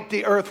smite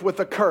the earth with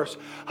a curse.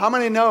 How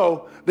many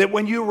know that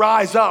when you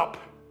rise up,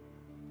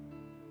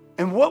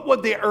 and what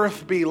would the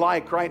earth be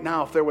like right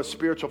now if there was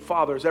spiritual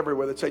fathers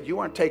everywhere that said, you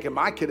aren't taking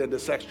my kid into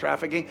sex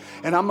trafficking,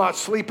 and I'm not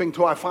sleeping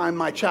till I find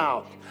my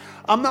child.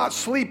 I'm not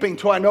sleeping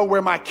till I know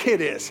where my kid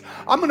is.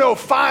 I'm going to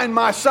find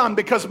my son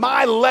because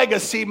my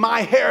legacy,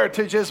 my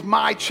heritage is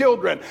my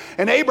children.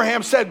 And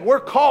Abraham said, we're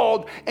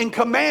called and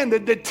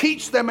commanded to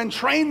teach them and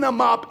train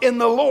them up in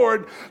the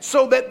Lord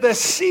so that the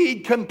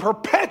seed can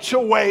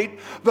perpetuate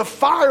the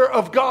fire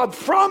of God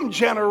from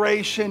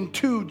generation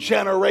to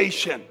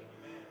generation.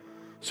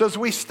 So as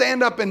we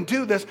stand up and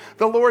do this,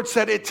 the Lord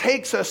said it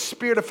takes a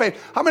spirit of faith.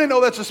 How many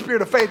know that's a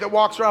spirit of faith that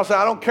walks around and says,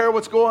 I don't care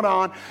what's going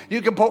on.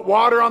 You can put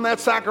water on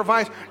that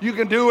sacrifice. You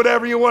can do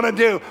whatever you want to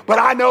do. But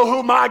I know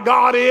who my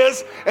God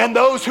is, and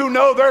those who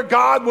know their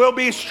God will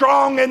be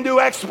strong and do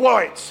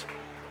exploits.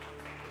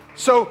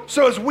 So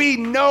as we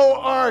know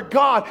our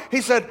God,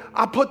 he said,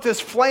 I put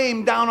this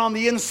flame down on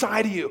the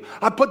inside of you.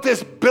 I put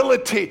this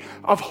ability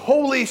of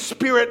Holy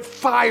Spirit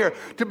fire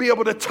to be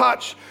able to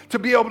touch, to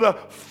be able to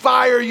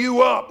fire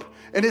you up.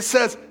 And it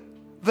says,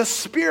 the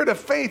spirit of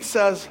faith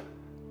says,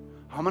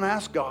 I'm going to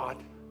ask God.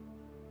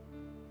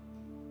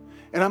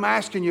 And I'm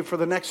asking you for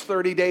the next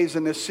 30 days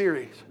in this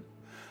series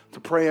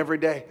to pray every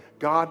day.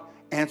 God,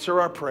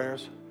 answer our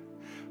prayers.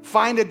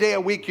 Find a day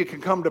a week you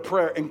can come to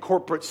prayer in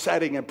corporate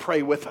setting and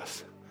pray with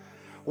us.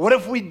 What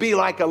if we'd be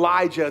like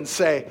Elijah and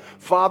say,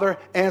 Father,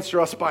 answer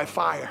us by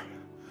fire?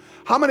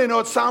 How many know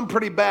it sounds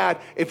pretty bad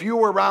if you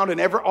were around and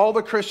all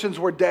the Christians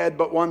were dead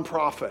but one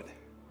prophet?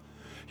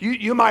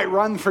 You might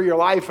run for your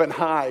life and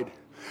hide.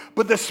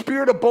 But the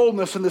spirit of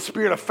boldness and the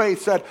spirit of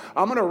faith said,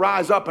 I'm going to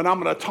rise up and I'm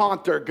going to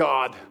taunt their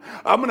God.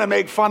 I'm going to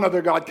make fun of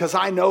their God because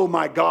I know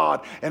my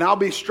God, and I'll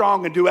be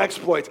strong and do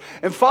exploits.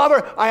 And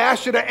Father, I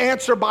ask you to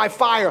answer by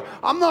fire.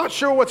 I'm not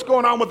sure what's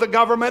going on with the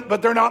government,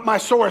 but they're not my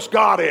source.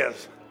 God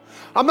is.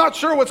 I'm not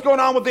sure what's going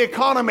on with the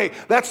economy.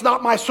 That's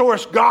not my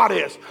source. God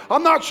is.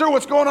 I'm not sure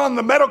what's going on in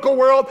the medical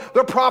world.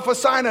 They're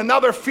prophesying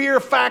another fear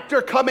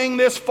factor coming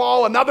this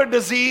fall, another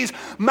disease.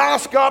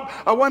 Mask up.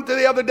 I went to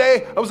the other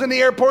day. I was in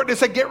the airport. They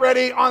said, get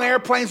ready on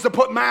airplanes to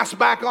put masks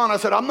back on. I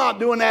said, I'm not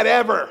doing that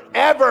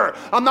ever.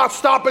 I'm not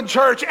stopping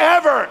church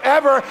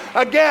ever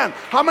again.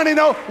 How many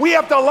know we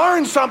have to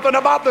learn something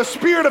about the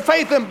spirit of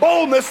faith and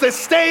boldness that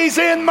stays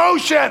in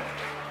motion?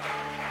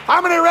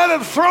 How many are ready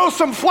to throw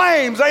some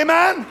flames?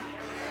 Amen?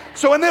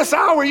 So in this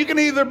hour, you can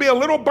either be a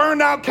little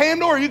burned out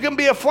candle or you can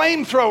be a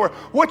flamethrower.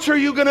 Which are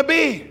you going to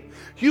be?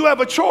 You have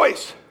a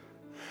choice.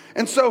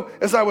 And so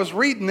as I was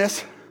reading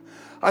this,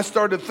 I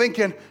started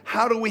thinking,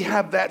 how do we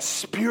have that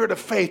spirit of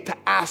faith to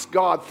ask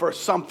God for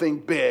something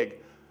big?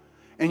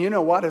 And you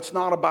know what? It's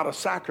not about a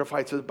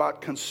sacrifice. It's about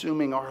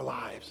consuming our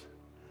lives.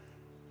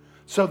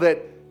 So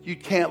that you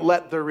can't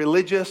let the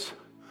religious,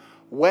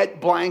 wet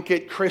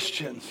blanket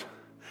Christians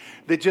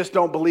that just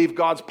don't believe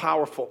God's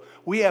powerful.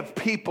 We have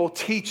people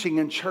teaching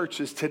in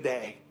churches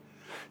today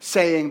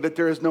saying that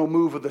there is no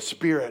move of the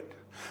Spirit,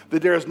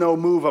 that there is no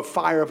move of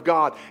fire of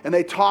God. And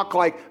they talk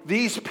like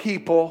these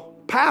people,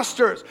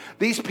 pastors,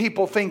 these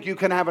people think you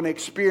can have an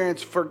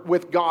experience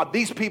with God.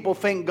 These people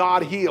think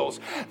God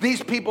heals.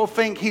 These people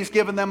think he's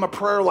given them a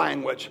prayer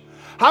language.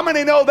 How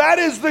many know that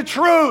is the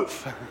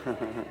truth?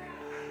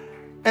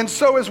 And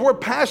so as we're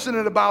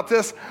passionate about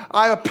this,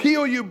 I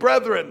appeal you,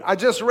 brethren, I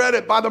just read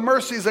it, by the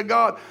mercies of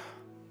God,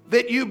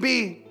 that you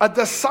be a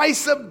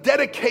decisive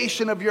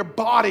dedication of your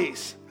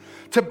bodies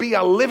to be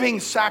a living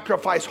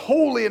sacrifice,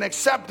 holy and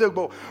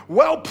acceptable,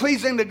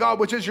 well-pleasing to God,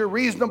 which is your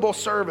reasonable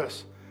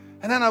service.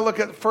 And then I look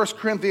at 1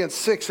 Corinthians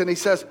 6, and he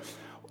says,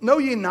 know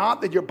ye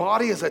not that your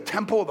body is a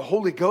temple of the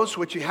Holy Ghost,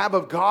 which you have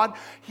of God?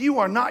 You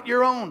are not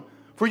your own,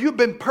 for you've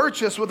been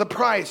purchased with a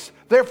price.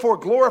 Therefore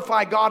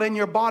glorify God in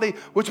your body,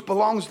 which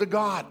belongs to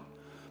God.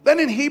 Then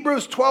in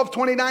Hebrews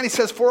 12:29, he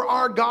says, for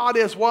our God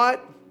is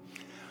what?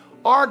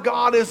 Our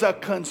God is a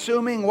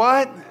consuming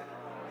what?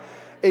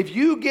 If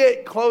you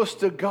get close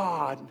to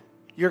God,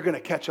 you're going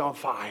to catch on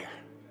fire.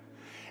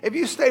 If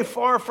you stay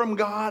far from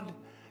God,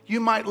 you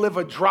might live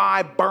a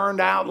dry,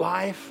 burned out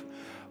life.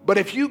 But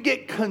if you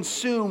get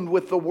consumed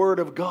with the Word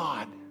of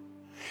God,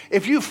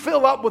 if you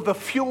fill up with the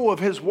fuel of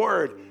His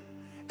Word,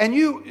 and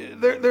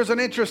there's an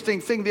interesting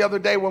thing the other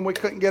day when we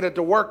couldn't get it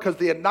to work because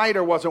the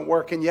igniter wasn't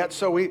working yet.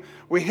 So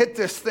we hit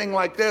this thing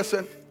like this,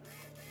 and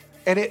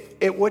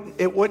it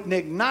wouldn't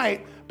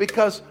ignite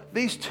because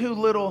these two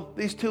little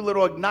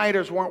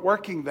igniters weren't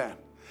working then.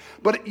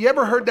 But you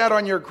ever heard that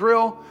on your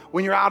grill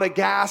when you're out of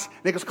gas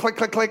and it goes click,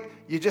 click, click?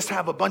 You just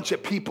have a bunch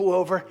of people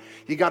over.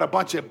 You got a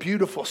bunch of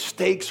beautiful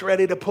steaks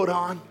ready to put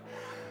on.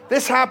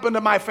 This happened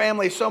to my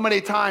family so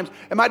many times.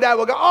 And my dad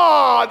would go,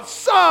 oh,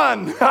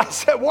 son. I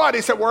said, what?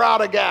 He said, we're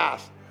out of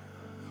gas.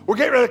 We're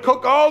getting ready to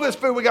cook all this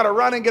food. We got to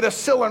run and get a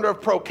cylinder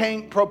of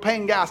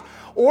propane gas.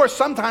 Or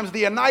sometimes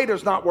the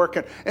igniter's not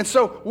working. And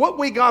so what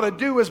we got to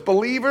do as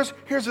believers,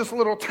 here's this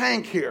little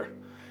tank here.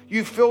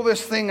 You fill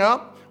this thing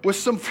up with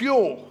some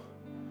fuel.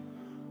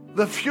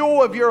 The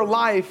fuel of your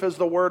life is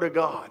the Word of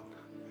God.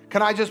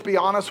 Can I just be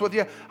honest with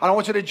you? I don't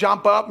want you to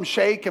jump up and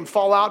shake and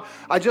fall out.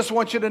 I just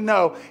want you to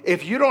know,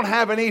 if you don't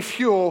have any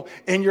fuel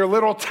in your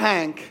little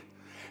tank,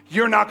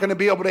 you're not going to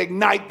be able to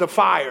ignite the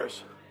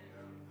fires.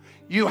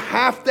 You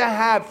have to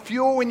have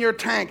fuel in your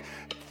tank.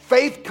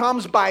 Faith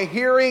comes by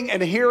hearing,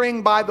 and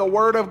hearing by the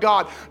Word of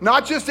God.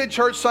 Not just at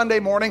church Sunday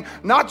morning,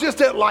 not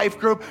just at life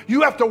group.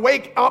 You have to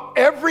wake up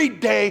every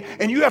day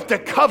and you have to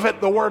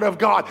covet the Word of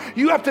God.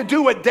 You have to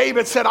do what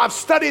David said. I've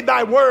studied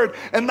thy Word,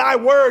 and thy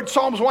Word,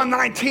 Psalms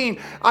 119,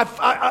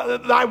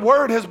 thy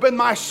Word has been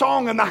my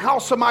song in the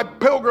house of my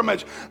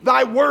pilgrimage.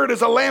 Thy Word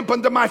is a lamp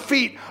unto my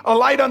feet, a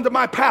light unto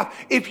my path.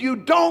 If you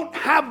don't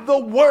have the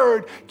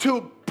Word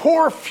to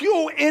pour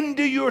fuel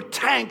into your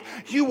tank,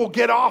 you will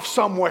get off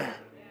somewhere.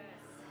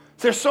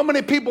 There's so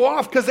many people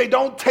off because they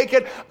don't take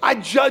it. I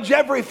judge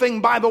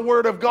everything by the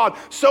Word of God.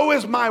 So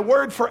is my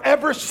word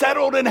forever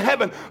settled in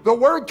heaven. The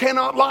Word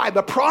cannot lie.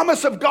 The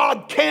promise of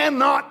God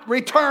cannot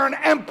return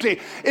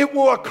empty. It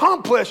will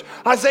accomplish,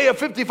 Isaiah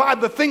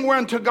 55, the thing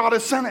whereunto God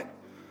has sent it.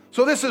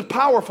 So this is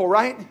powerful,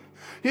 right?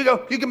 You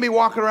can be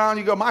walking around,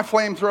 you go, my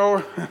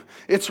flamethrower,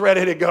 it's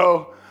ready to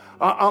go.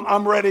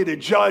 I'm ready to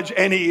judge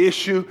any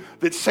issue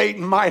that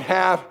Satan might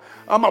have.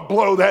 I'm going to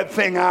blow that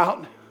thing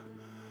out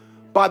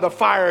by the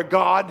fire of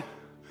God.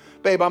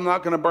 Babe, I'm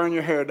not going to burn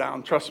your hair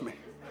down. Trust me.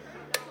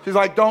 She's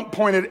like, don't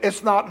point it.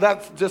 It's not,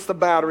 that's just the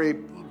battery,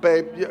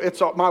 babe.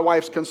 It's my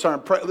wife's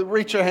concern.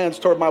 Reach your hands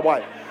toward my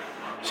wife.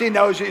 She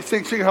knows you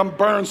thinks she can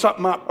burn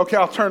something up. Okay,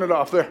 I'll turn it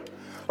off there.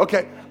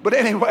 Okay, but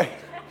anyway,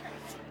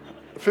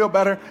 feel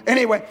better?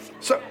 Anyway,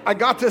 so I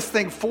got this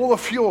thing full of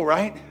fuel,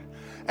 right?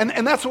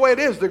 And that's the way it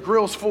is. The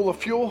grill's full of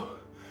fuel.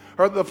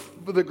 Or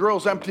the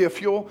grill's empty of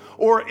fuel.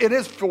 Or it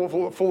is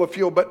full of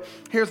fuel. But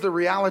here's the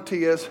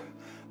reality is,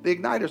 the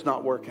igniter's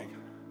not working.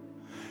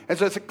 And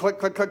so it's a click,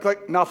 click, click,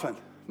 click, nothing.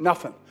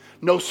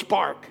 No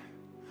spark.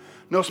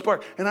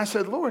 And I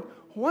said, Lord,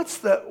 what's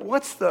that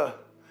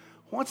igniter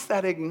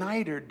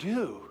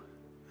do?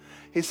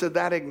 He said,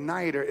 that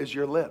igniter is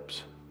your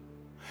lips.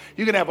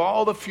 You can have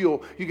all the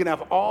fuel. You can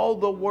have all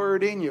the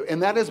Word in you.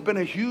 And that has been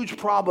a huge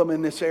problem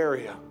in this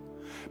area.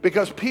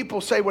 Because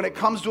people say when it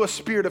comes to a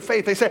spirit of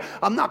faith, they say,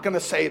 I'm not going to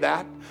say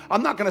that.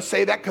 I'm not going to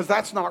say that because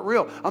that's not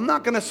real. I'm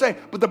not going to say.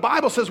 But the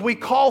Bible says we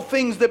call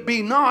things that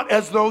be not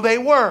as though they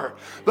were.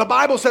 The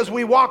Bible says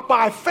we walk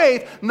by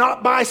faith,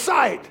 not by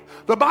sight.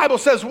 The Bible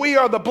says we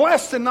are the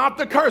blessed and not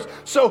the cursed.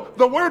 So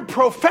the word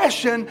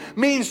profession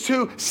means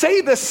to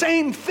say the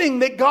same thing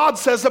that God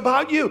says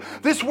about you.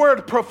 This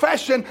word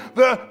profession,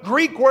 the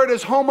Greek word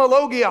is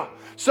homologia.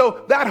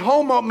 So that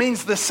homo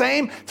means the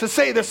same, to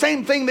say the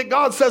same thing that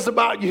God says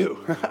about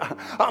you.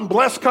 I'm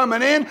blessed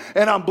coming in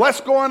and I'm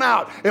blessed going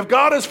out. If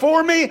God is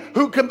for me,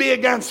 who can be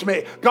against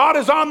me? God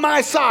is on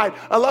my side.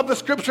 I love the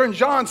scripture in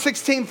John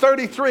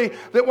 16:33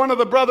 that one of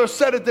the brothers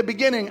said at the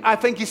beginning. I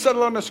think he said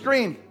it on the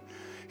screen.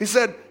 He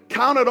said,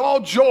 count it all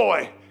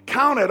joy.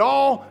 Count it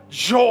all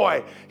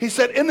joy. He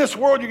said, in this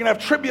world, you're going to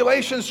have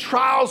tribulations,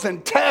 trials,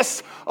 and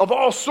tests of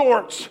all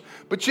sorts.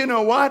 But you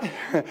know what?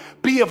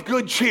 Be of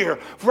good cheer,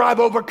 for I've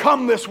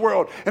overcome this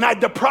world, and I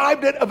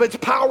deprived it of its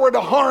power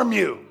to harm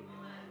you.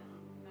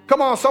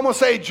 Come on, someone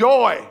say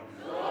joy.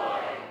 Joy.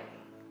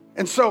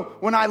 And so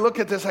when I look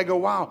at this, I go,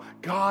 wow,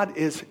 God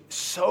is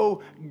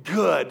so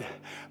good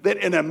that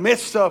in the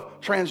midst of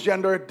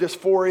transgender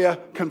dysphoria,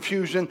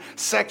 confusion,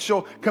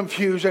 sexual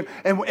confusion,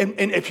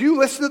 and if you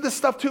listen to this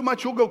stuff too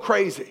much, you'll go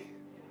crazy.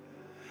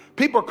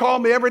 People are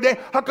calling me every day.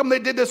 How come they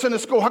did this in the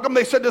school? How come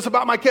they said this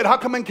about my kid? How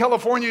come in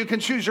California you can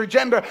choose your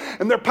gender?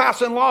 And they're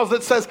passing laws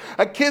that says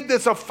a kid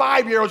that's a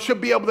 5-year-old should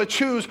be able to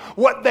choose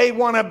what they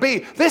want to be.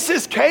 This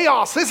is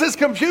chaos. This is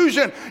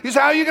confusion. You say,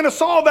 how are you going to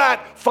solve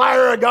that?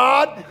 Fire of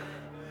God.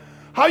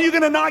 How are you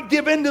going to not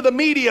give in to the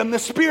media and the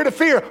spirit of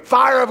fear?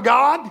 Fire of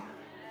God.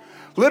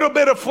 Little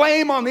bit of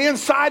flame on the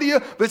inside of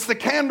you, that's the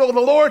candle of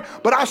the Lord.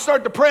 But I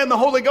start to pray in the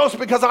Holy Ghost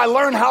because I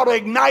learned how to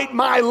ignite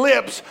my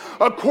lips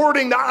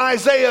according to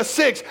Isaiah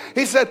 6.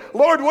 He said,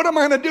 Lord, what am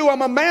I going to do?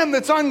 I'm a man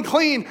that's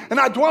unclean, and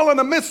I dwell in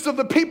the midst of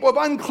the people of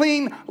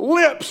unclean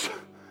lips.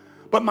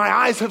 But my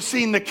eyes have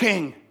seen the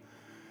King.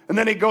 And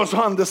then he goes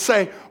on to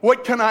say,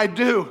 what can I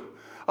do?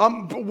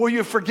 Will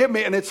you forgive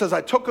me? And it says, I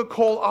took a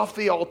coal off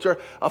the altar,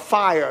 a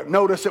fire.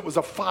 Notice it was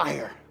a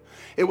fire.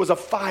 It was a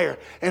fire.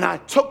 And I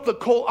took the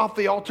coal off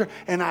the altar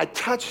and I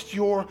touched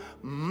your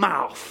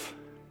mouth.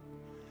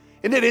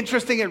 Isn't it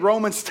interesting in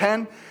Romans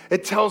 10?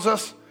 It tells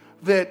us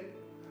that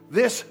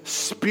this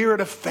spirit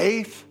of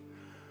faith,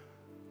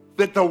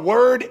 that the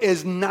word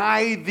is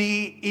nigh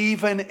thee,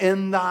 even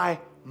in thy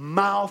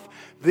mouth.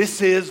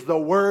 This is the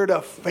word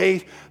of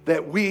faith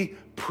that we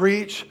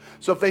preach.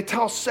 So if they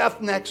tell Seth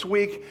next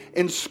week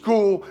in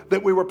school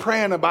that we were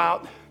praying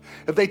about,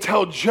 if they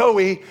tell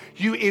Joey,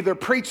 you either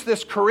preach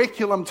this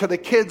curriculum to the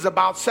kids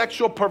about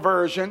sexual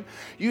perversion,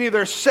 you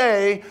either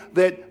say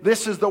that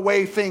this is the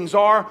way things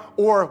are,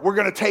 or we're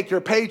going to take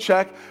your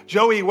paycheck.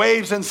 Joey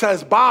waves and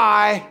says,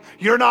 bye.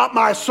 You're not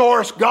my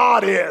source.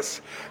 God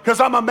is. Because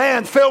I'm a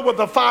man filled with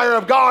the fire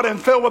of God and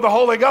filled with the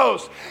Holy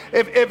Ghost.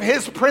 If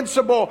his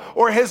principal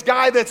or his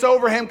guy that's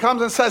over him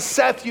comes and says,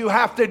 Seth, you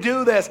have to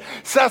do this.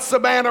 Seth's the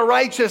man of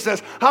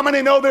righteousness. How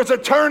many know there's a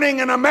turning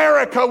in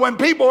America when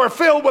people are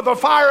filled with the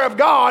fire of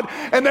God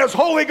and there's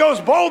Holy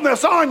Ghost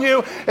boldness on you?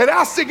 It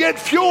has to get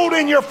fueled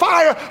in your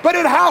fire, but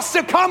it has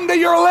to come to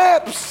your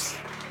lips.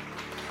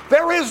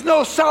 There is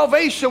no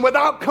salvation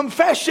without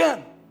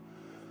confession.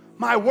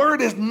 My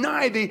word is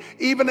nigh thee,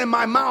 even in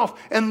my mouth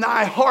and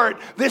thy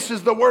heart. This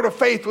is the word of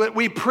faith that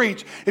we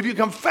preach. If you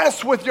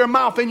confess with your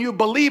mouth and you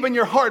believe in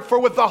your heart, for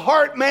with the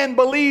heart man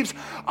believes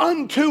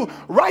unto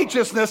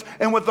righteousness,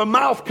 and with the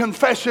mouth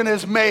confession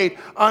is made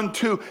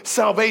unto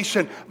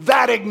salvation.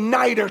 That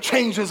igniter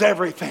changes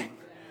everything.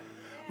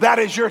 That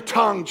is your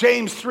tongue.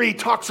 James 3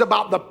 talks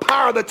about the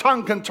power of the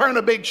tongue can turn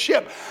a big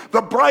ship.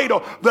 The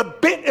bridle, the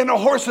bit in a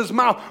horse's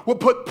mouth will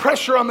put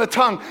pressure on the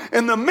tongue.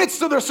 In the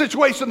midst of their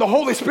situation, the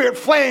Holy Spirit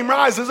flame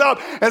rises up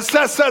and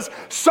says,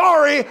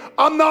 sorry,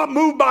 I'm not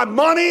moved by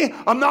money.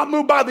 I'm not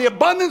moved by the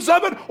abundance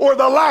of it or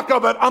the lack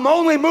of it. I'm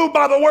only moved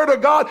by the word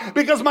of God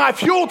because my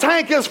fuel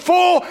tank is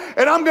full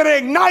and I'm going to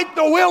ignite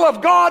the will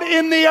of God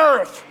in the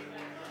earth.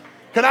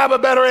 Can I have a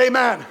better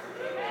amen?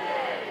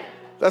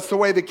 That's the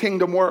way the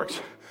kingdom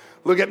works.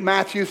 Look at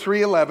Matthew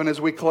 3:11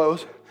 as we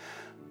close.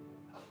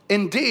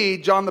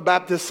 Indeed, John the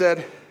Baptist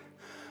said,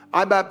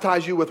 I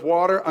baptize you with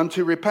water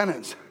unto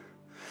repentance.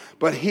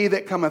 But he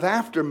that cometh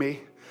after me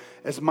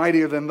is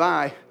mightier than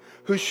I,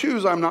 whose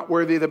shoes I'm not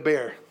worthy to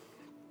bear.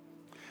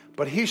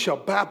 But he shall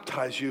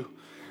baptize you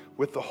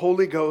with the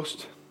Holy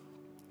Ghost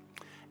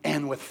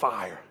and with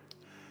fire.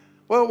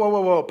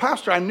 Whoa.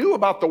 Pastor, I knew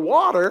about the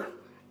water.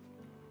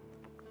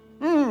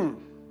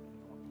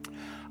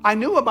 I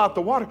knew about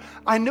the water.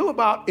 I knew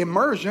about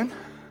immersion.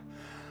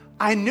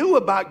 I knew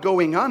about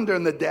going under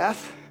in the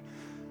death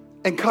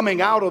and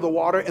coming out of the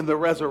water in the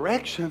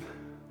resurrection.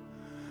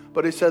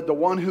 But he said the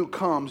one who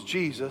comes,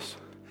 Jesus,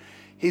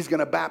 he's going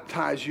to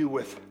baptize you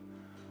with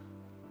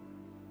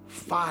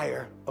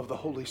fire of the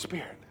Holy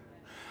Spirit.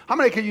 How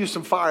many can use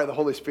some fire of the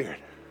Holy Spirit?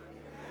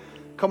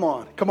 Come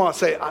on,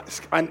 say,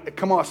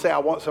 I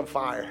want some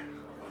fire.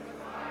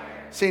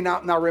 See,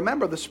 now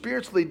remember, the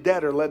spiritually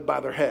dead are led by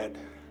their head.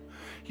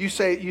 You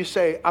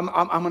say, I'm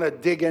going to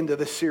dig into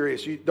this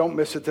series. You don't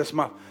miss it this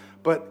month.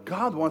 But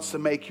God wants to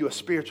make you a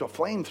spiritual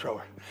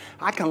flamethrower.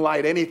 I can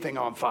light anything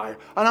on fire.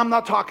 And I'm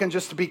not talking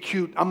just to be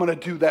cute. I'm going to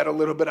do that a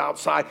little bit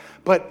outside.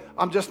 But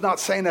I'm just not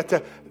saying that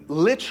to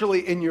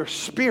literally in your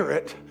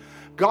spirit,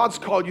 God's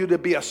called you to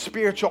be a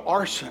spiritual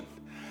arson.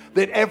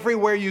 That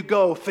everywhere you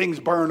go, things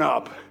burn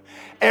up.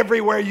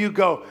 Everywhere you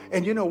go.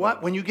 And you know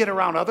what? When you get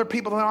around other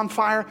people that are on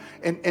fire,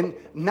 and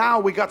now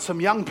we got some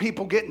young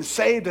people getting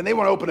saved, and they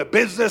want to open a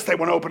business, they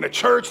want to open a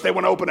church, they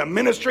want to open a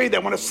ministry, they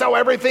want to sell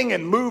everything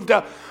and move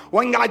to.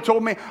 One guy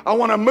told me, I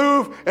want to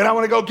move and I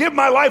want to go give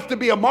my life to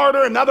be a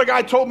martyr. Another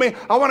guy told me,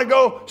 I want to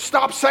go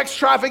stop sex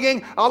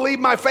trafficking. I'll leave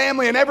my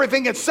family and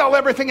everything and sell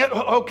everything.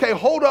 Okay,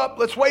 hold up.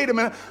 Let's wait a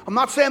minute. I'm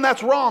not saying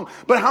that's wrong,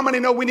 but how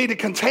many know we need to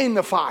contain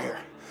the fire?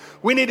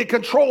 We need to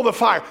control the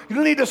fire. You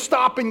don't need to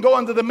stop and go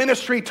into the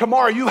ministry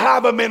tomorrow. You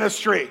have a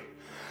ministry.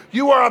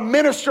 You are a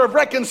minister of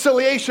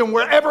reconciliation.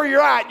 Wherever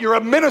you're at, you're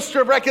a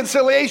minister of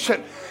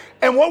reconciliation.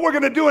 And what we're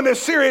going to do in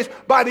this series,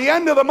 by the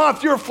end of the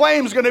month, your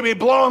flame's going to be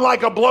blowing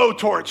like a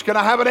blowtorch. Can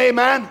I have an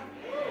amen?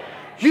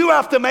 You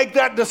have to make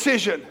that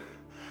decision.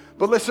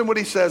 But listen what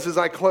he says as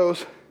I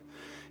close.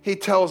 He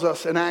tells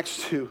us in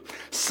Acts 2,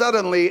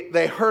 suddenly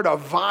they heard a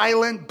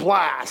violent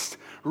blast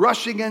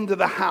rushing into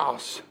the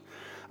house,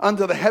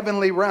 under the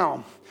heavenly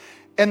realm.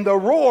 And the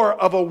roar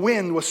of a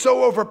wind was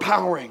so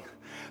overpowering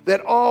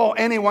that all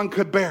anyone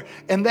could bear.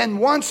 And then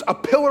once a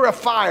pillar of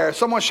fire,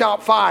 someone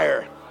shout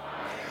fire,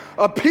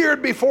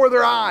 appeared before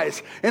their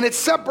eyes, and it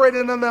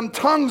separated in them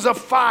tongues of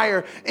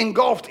fire,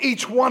 engulfed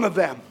each one of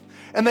them.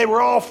 And they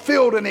were all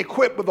filled and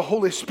equipped with the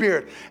Holy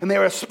Spirit. And they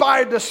were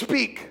inspired to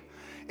speak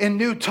in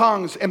new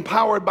tongues,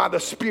 empowered by the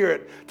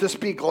Spirit to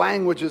speak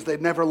languages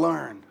they'd never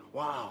learned.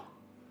 Wow.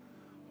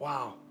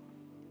 Wow.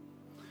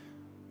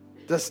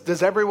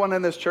 Does everyone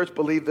in this church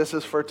believe this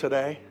is for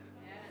today?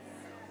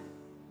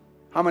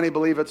 How many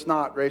believe it's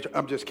not? Rachel,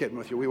 I'm just kidding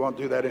with you. We won't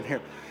do that in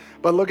here.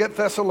 But look at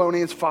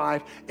Thessalonians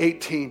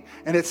 5:18.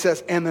 And it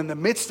says, and in the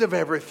midst of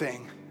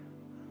everything,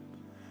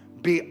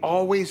 be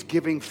always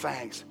giving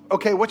thanks.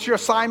 Okay, what's your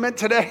assignment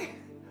today?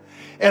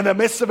 In the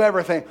midst of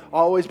everything,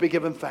 always be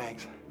giving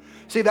thanks.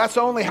 See, that's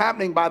only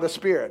happening by the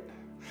Spirit.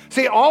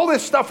 See, all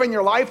this stuff in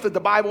your life that the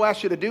Bible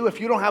asks you to do, if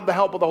you don't have the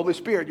help of the Holy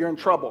Spirit, you're in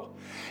trouble.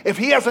 If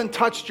He hasn't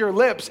touched your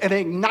lips and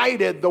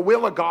ignited the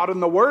will of God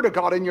and the Word of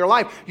God in your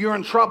life, you're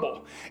in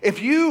trouble.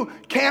 If you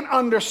can't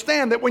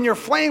understand that when your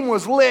flame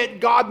was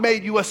lit, God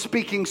made you a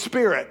speaking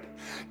spirit.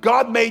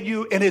 God made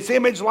you in His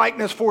image,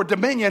 likeness, for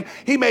dominion.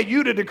 He made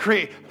you to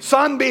decree,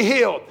 son, be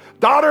healed.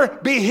 Daughter,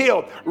 be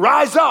healed.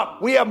 Rise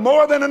up. We have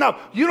more than enough.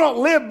 You don't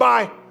live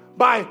by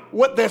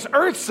what this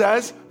earth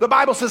says. The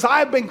Bible says, I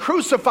have been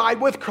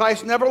crucified with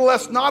Christ.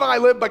 Nevertheless, not I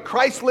live, but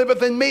Christ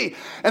liveth in me.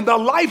 And the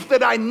life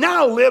that I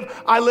now live,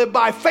 I live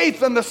by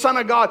faith in the Son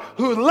of God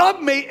who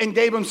loved me and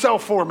gave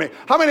Himself for me.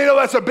 How many know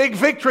that's a big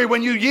victory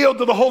when you yield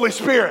to the Holy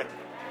Spirit?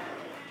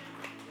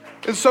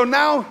 And so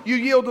now you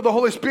yield to the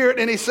Holy Spirit,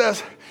 and He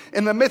says,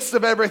 in the midst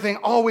of everything,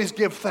 always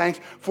give thanks,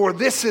 for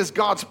this is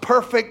God's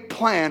perfect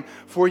plan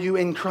for you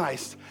in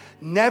Christ.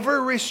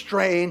 Never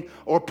restrain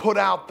or put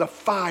out the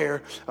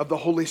fire of the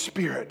Holy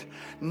Spirit.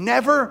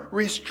 Never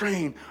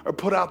restrain or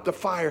put out the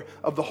fire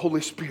of the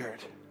Holy Spirit.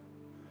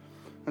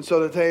 And so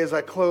today as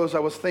I close, I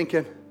was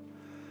thinking,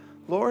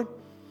 Lord,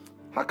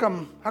 how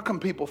come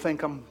people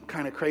think I'm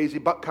kind of crazy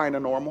but kind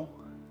of normal?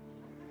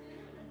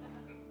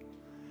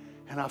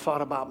 And I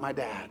thought about my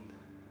dad.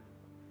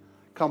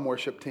 Come,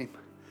 worship team.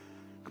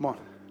 Come on.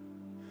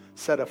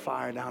 Set a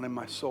fire down in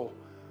my soul.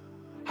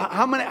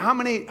 How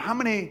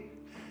many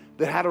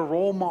that had a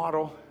role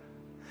model?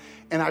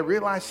 And I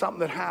realized something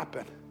that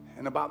happened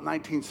in about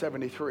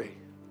 1973.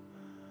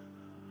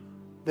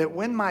 That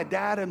when my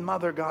dad and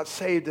mother got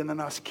saved, and then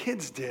us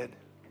kids did,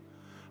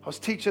 I was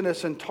teaching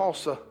this in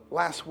Tulsa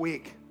last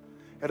week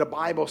at a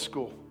Bible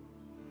school.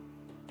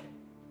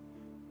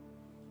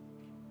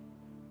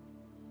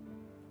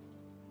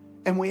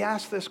 And we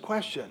asked this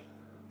question.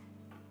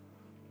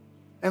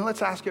 And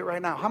let's ask it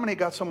right now. How many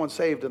got someone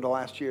saved in the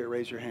last year?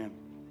 Raise your hand.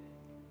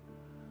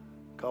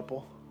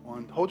 Couple.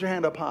 One. Hold your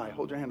hand up high.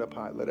 Hold your hand up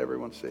high. Let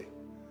everyone see.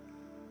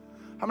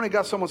 How many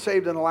got someone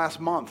saved in the last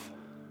month?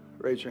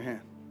 Raise your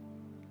hand.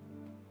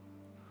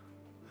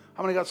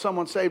 How many got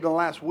someone saved in the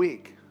last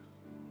week?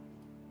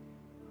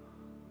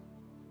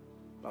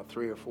 About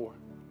 3 or 4.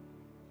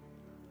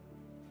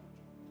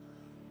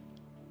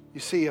 You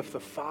see, if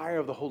the fire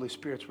of the Holy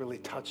Spirit's really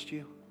touched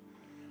you,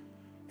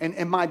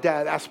 and my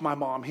dad, asked my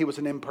mom, he was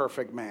an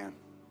imperfect man.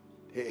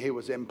 He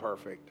was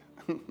imperfect.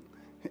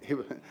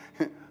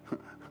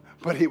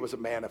 But he was a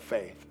man of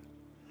faith.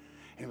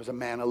 And he was a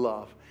man of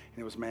love. And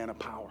he was a man of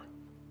power.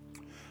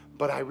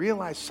 But I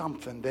realized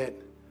something, that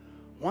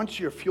once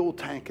your fuel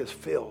tank is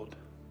filled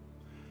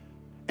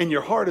and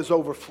your heart is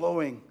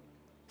overflowing,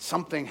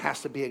 something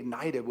has to be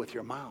ignited with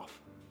your mouth.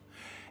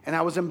 And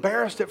I was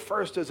embarrassed at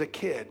first as a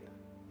kid.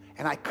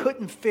 And I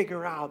couldn't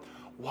figure out,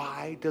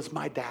 why does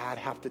my dad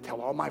have to tell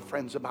all my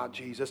friends about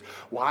Jesus?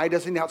 Why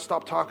does he not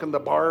stop talking to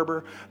the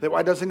barber?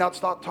 Why does he not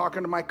stop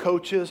talking to my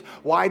coaches?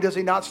 Why does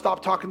he not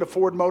stop talking to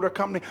Ford Motor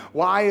Company?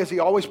 Why is he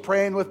always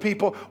praying with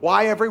people?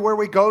 Why everywhere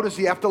we go does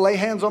he have to lay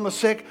hands on the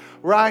sick?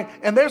 Right?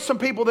 And there's some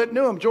people that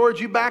knew him.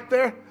 George, you back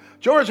there?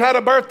 George had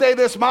a birthday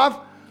this month.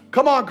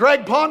 Come on,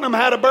 Greg Putnam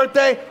had a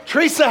birthday.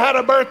 Teresa had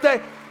a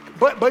birthday.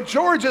 But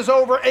George is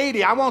over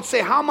 80. I won't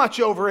say how much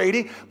over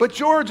 80, but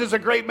George is a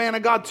great man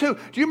of God too.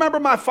 Do you remember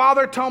my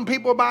father telling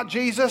people about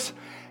Jesus?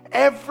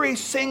 Every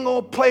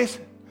single place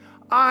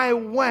I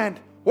went,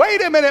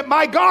 wait a minute,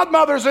 my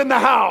godmother's in the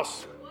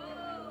house.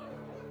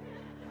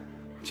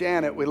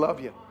 Janet, we love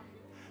you.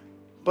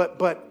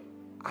 But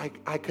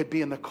I could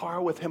be in the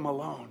car with him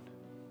alone.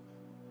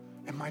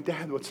 And my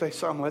dad would say,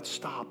 son, let's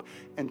stop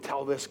and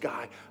tell this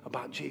guy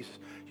about Jesus.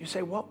 You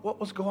say, what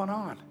was going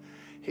on?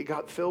 He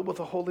got filled with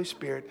the Holy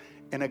Spirit,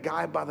 and a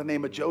guy by the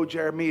name of Joe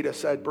Jeremita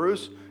said,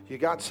 Bruce, you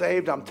got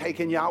saved. I'm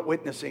taking you out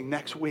witnessing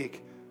next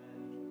week.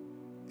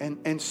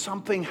 And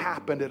something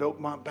happened at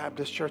Oakmont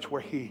Baptist Church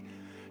where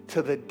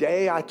to the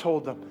day I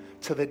told them,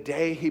 to the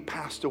day he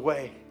passed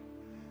away,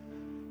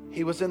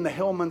 he was in the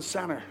Hillman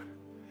Center.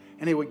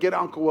 And he would get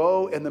Uncle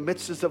O in the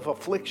midst of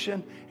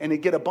affliction, and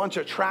he'd get a bunch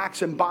of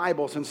tracts and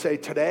Bibles and say,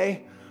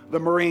 today the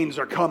Marines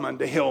are coming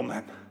to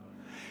Hillman.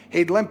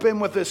 He'd limp in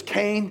with his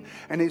cane,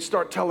 and he'd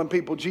start telling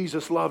people,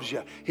 Jesus loves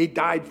you. He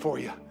died for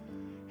you.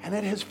 And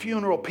at his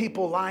funeral,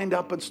 people lined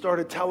up and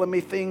started telling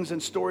me things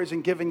and stories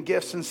and giving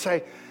gifts and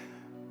say,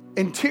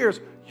 in tears,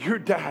 your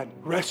dad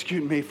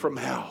rescued me from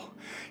hell.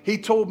 He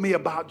told me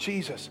about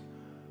Jesus.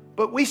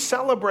 But we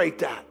celebrate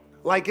that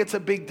like it's a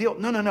big deal.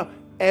 No.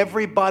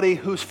 Everybody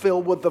who's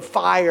filled with the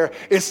fire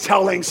is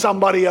telling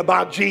somebody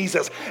about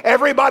Jesus.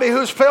 Everybody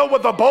who's filled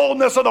with the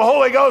boldness of the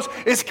Holy Ghost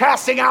is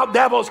casting out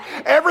devils.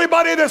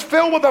 Everybody that's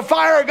filled with the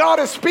fire of God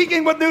is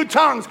speaking with new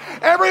tongues.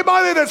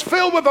 Everybody that's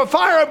filled with the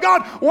fire of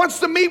God wants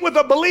to meet with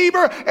a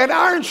believer and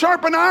iron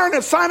sharpen iron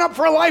and sign up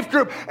for a life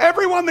group.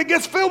 Everyone that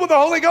gets filled with the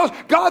Holy Ghost,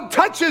 God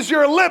touches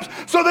your lips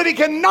so that he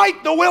can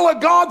ignite the will of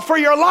God for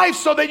your life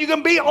so that you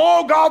can be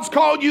all God's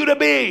called you to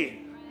be.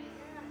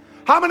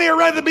 How many are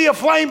ready to be a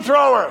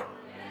flamethrower?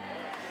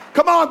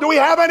 Come on, do we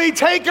have any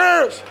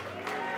takers?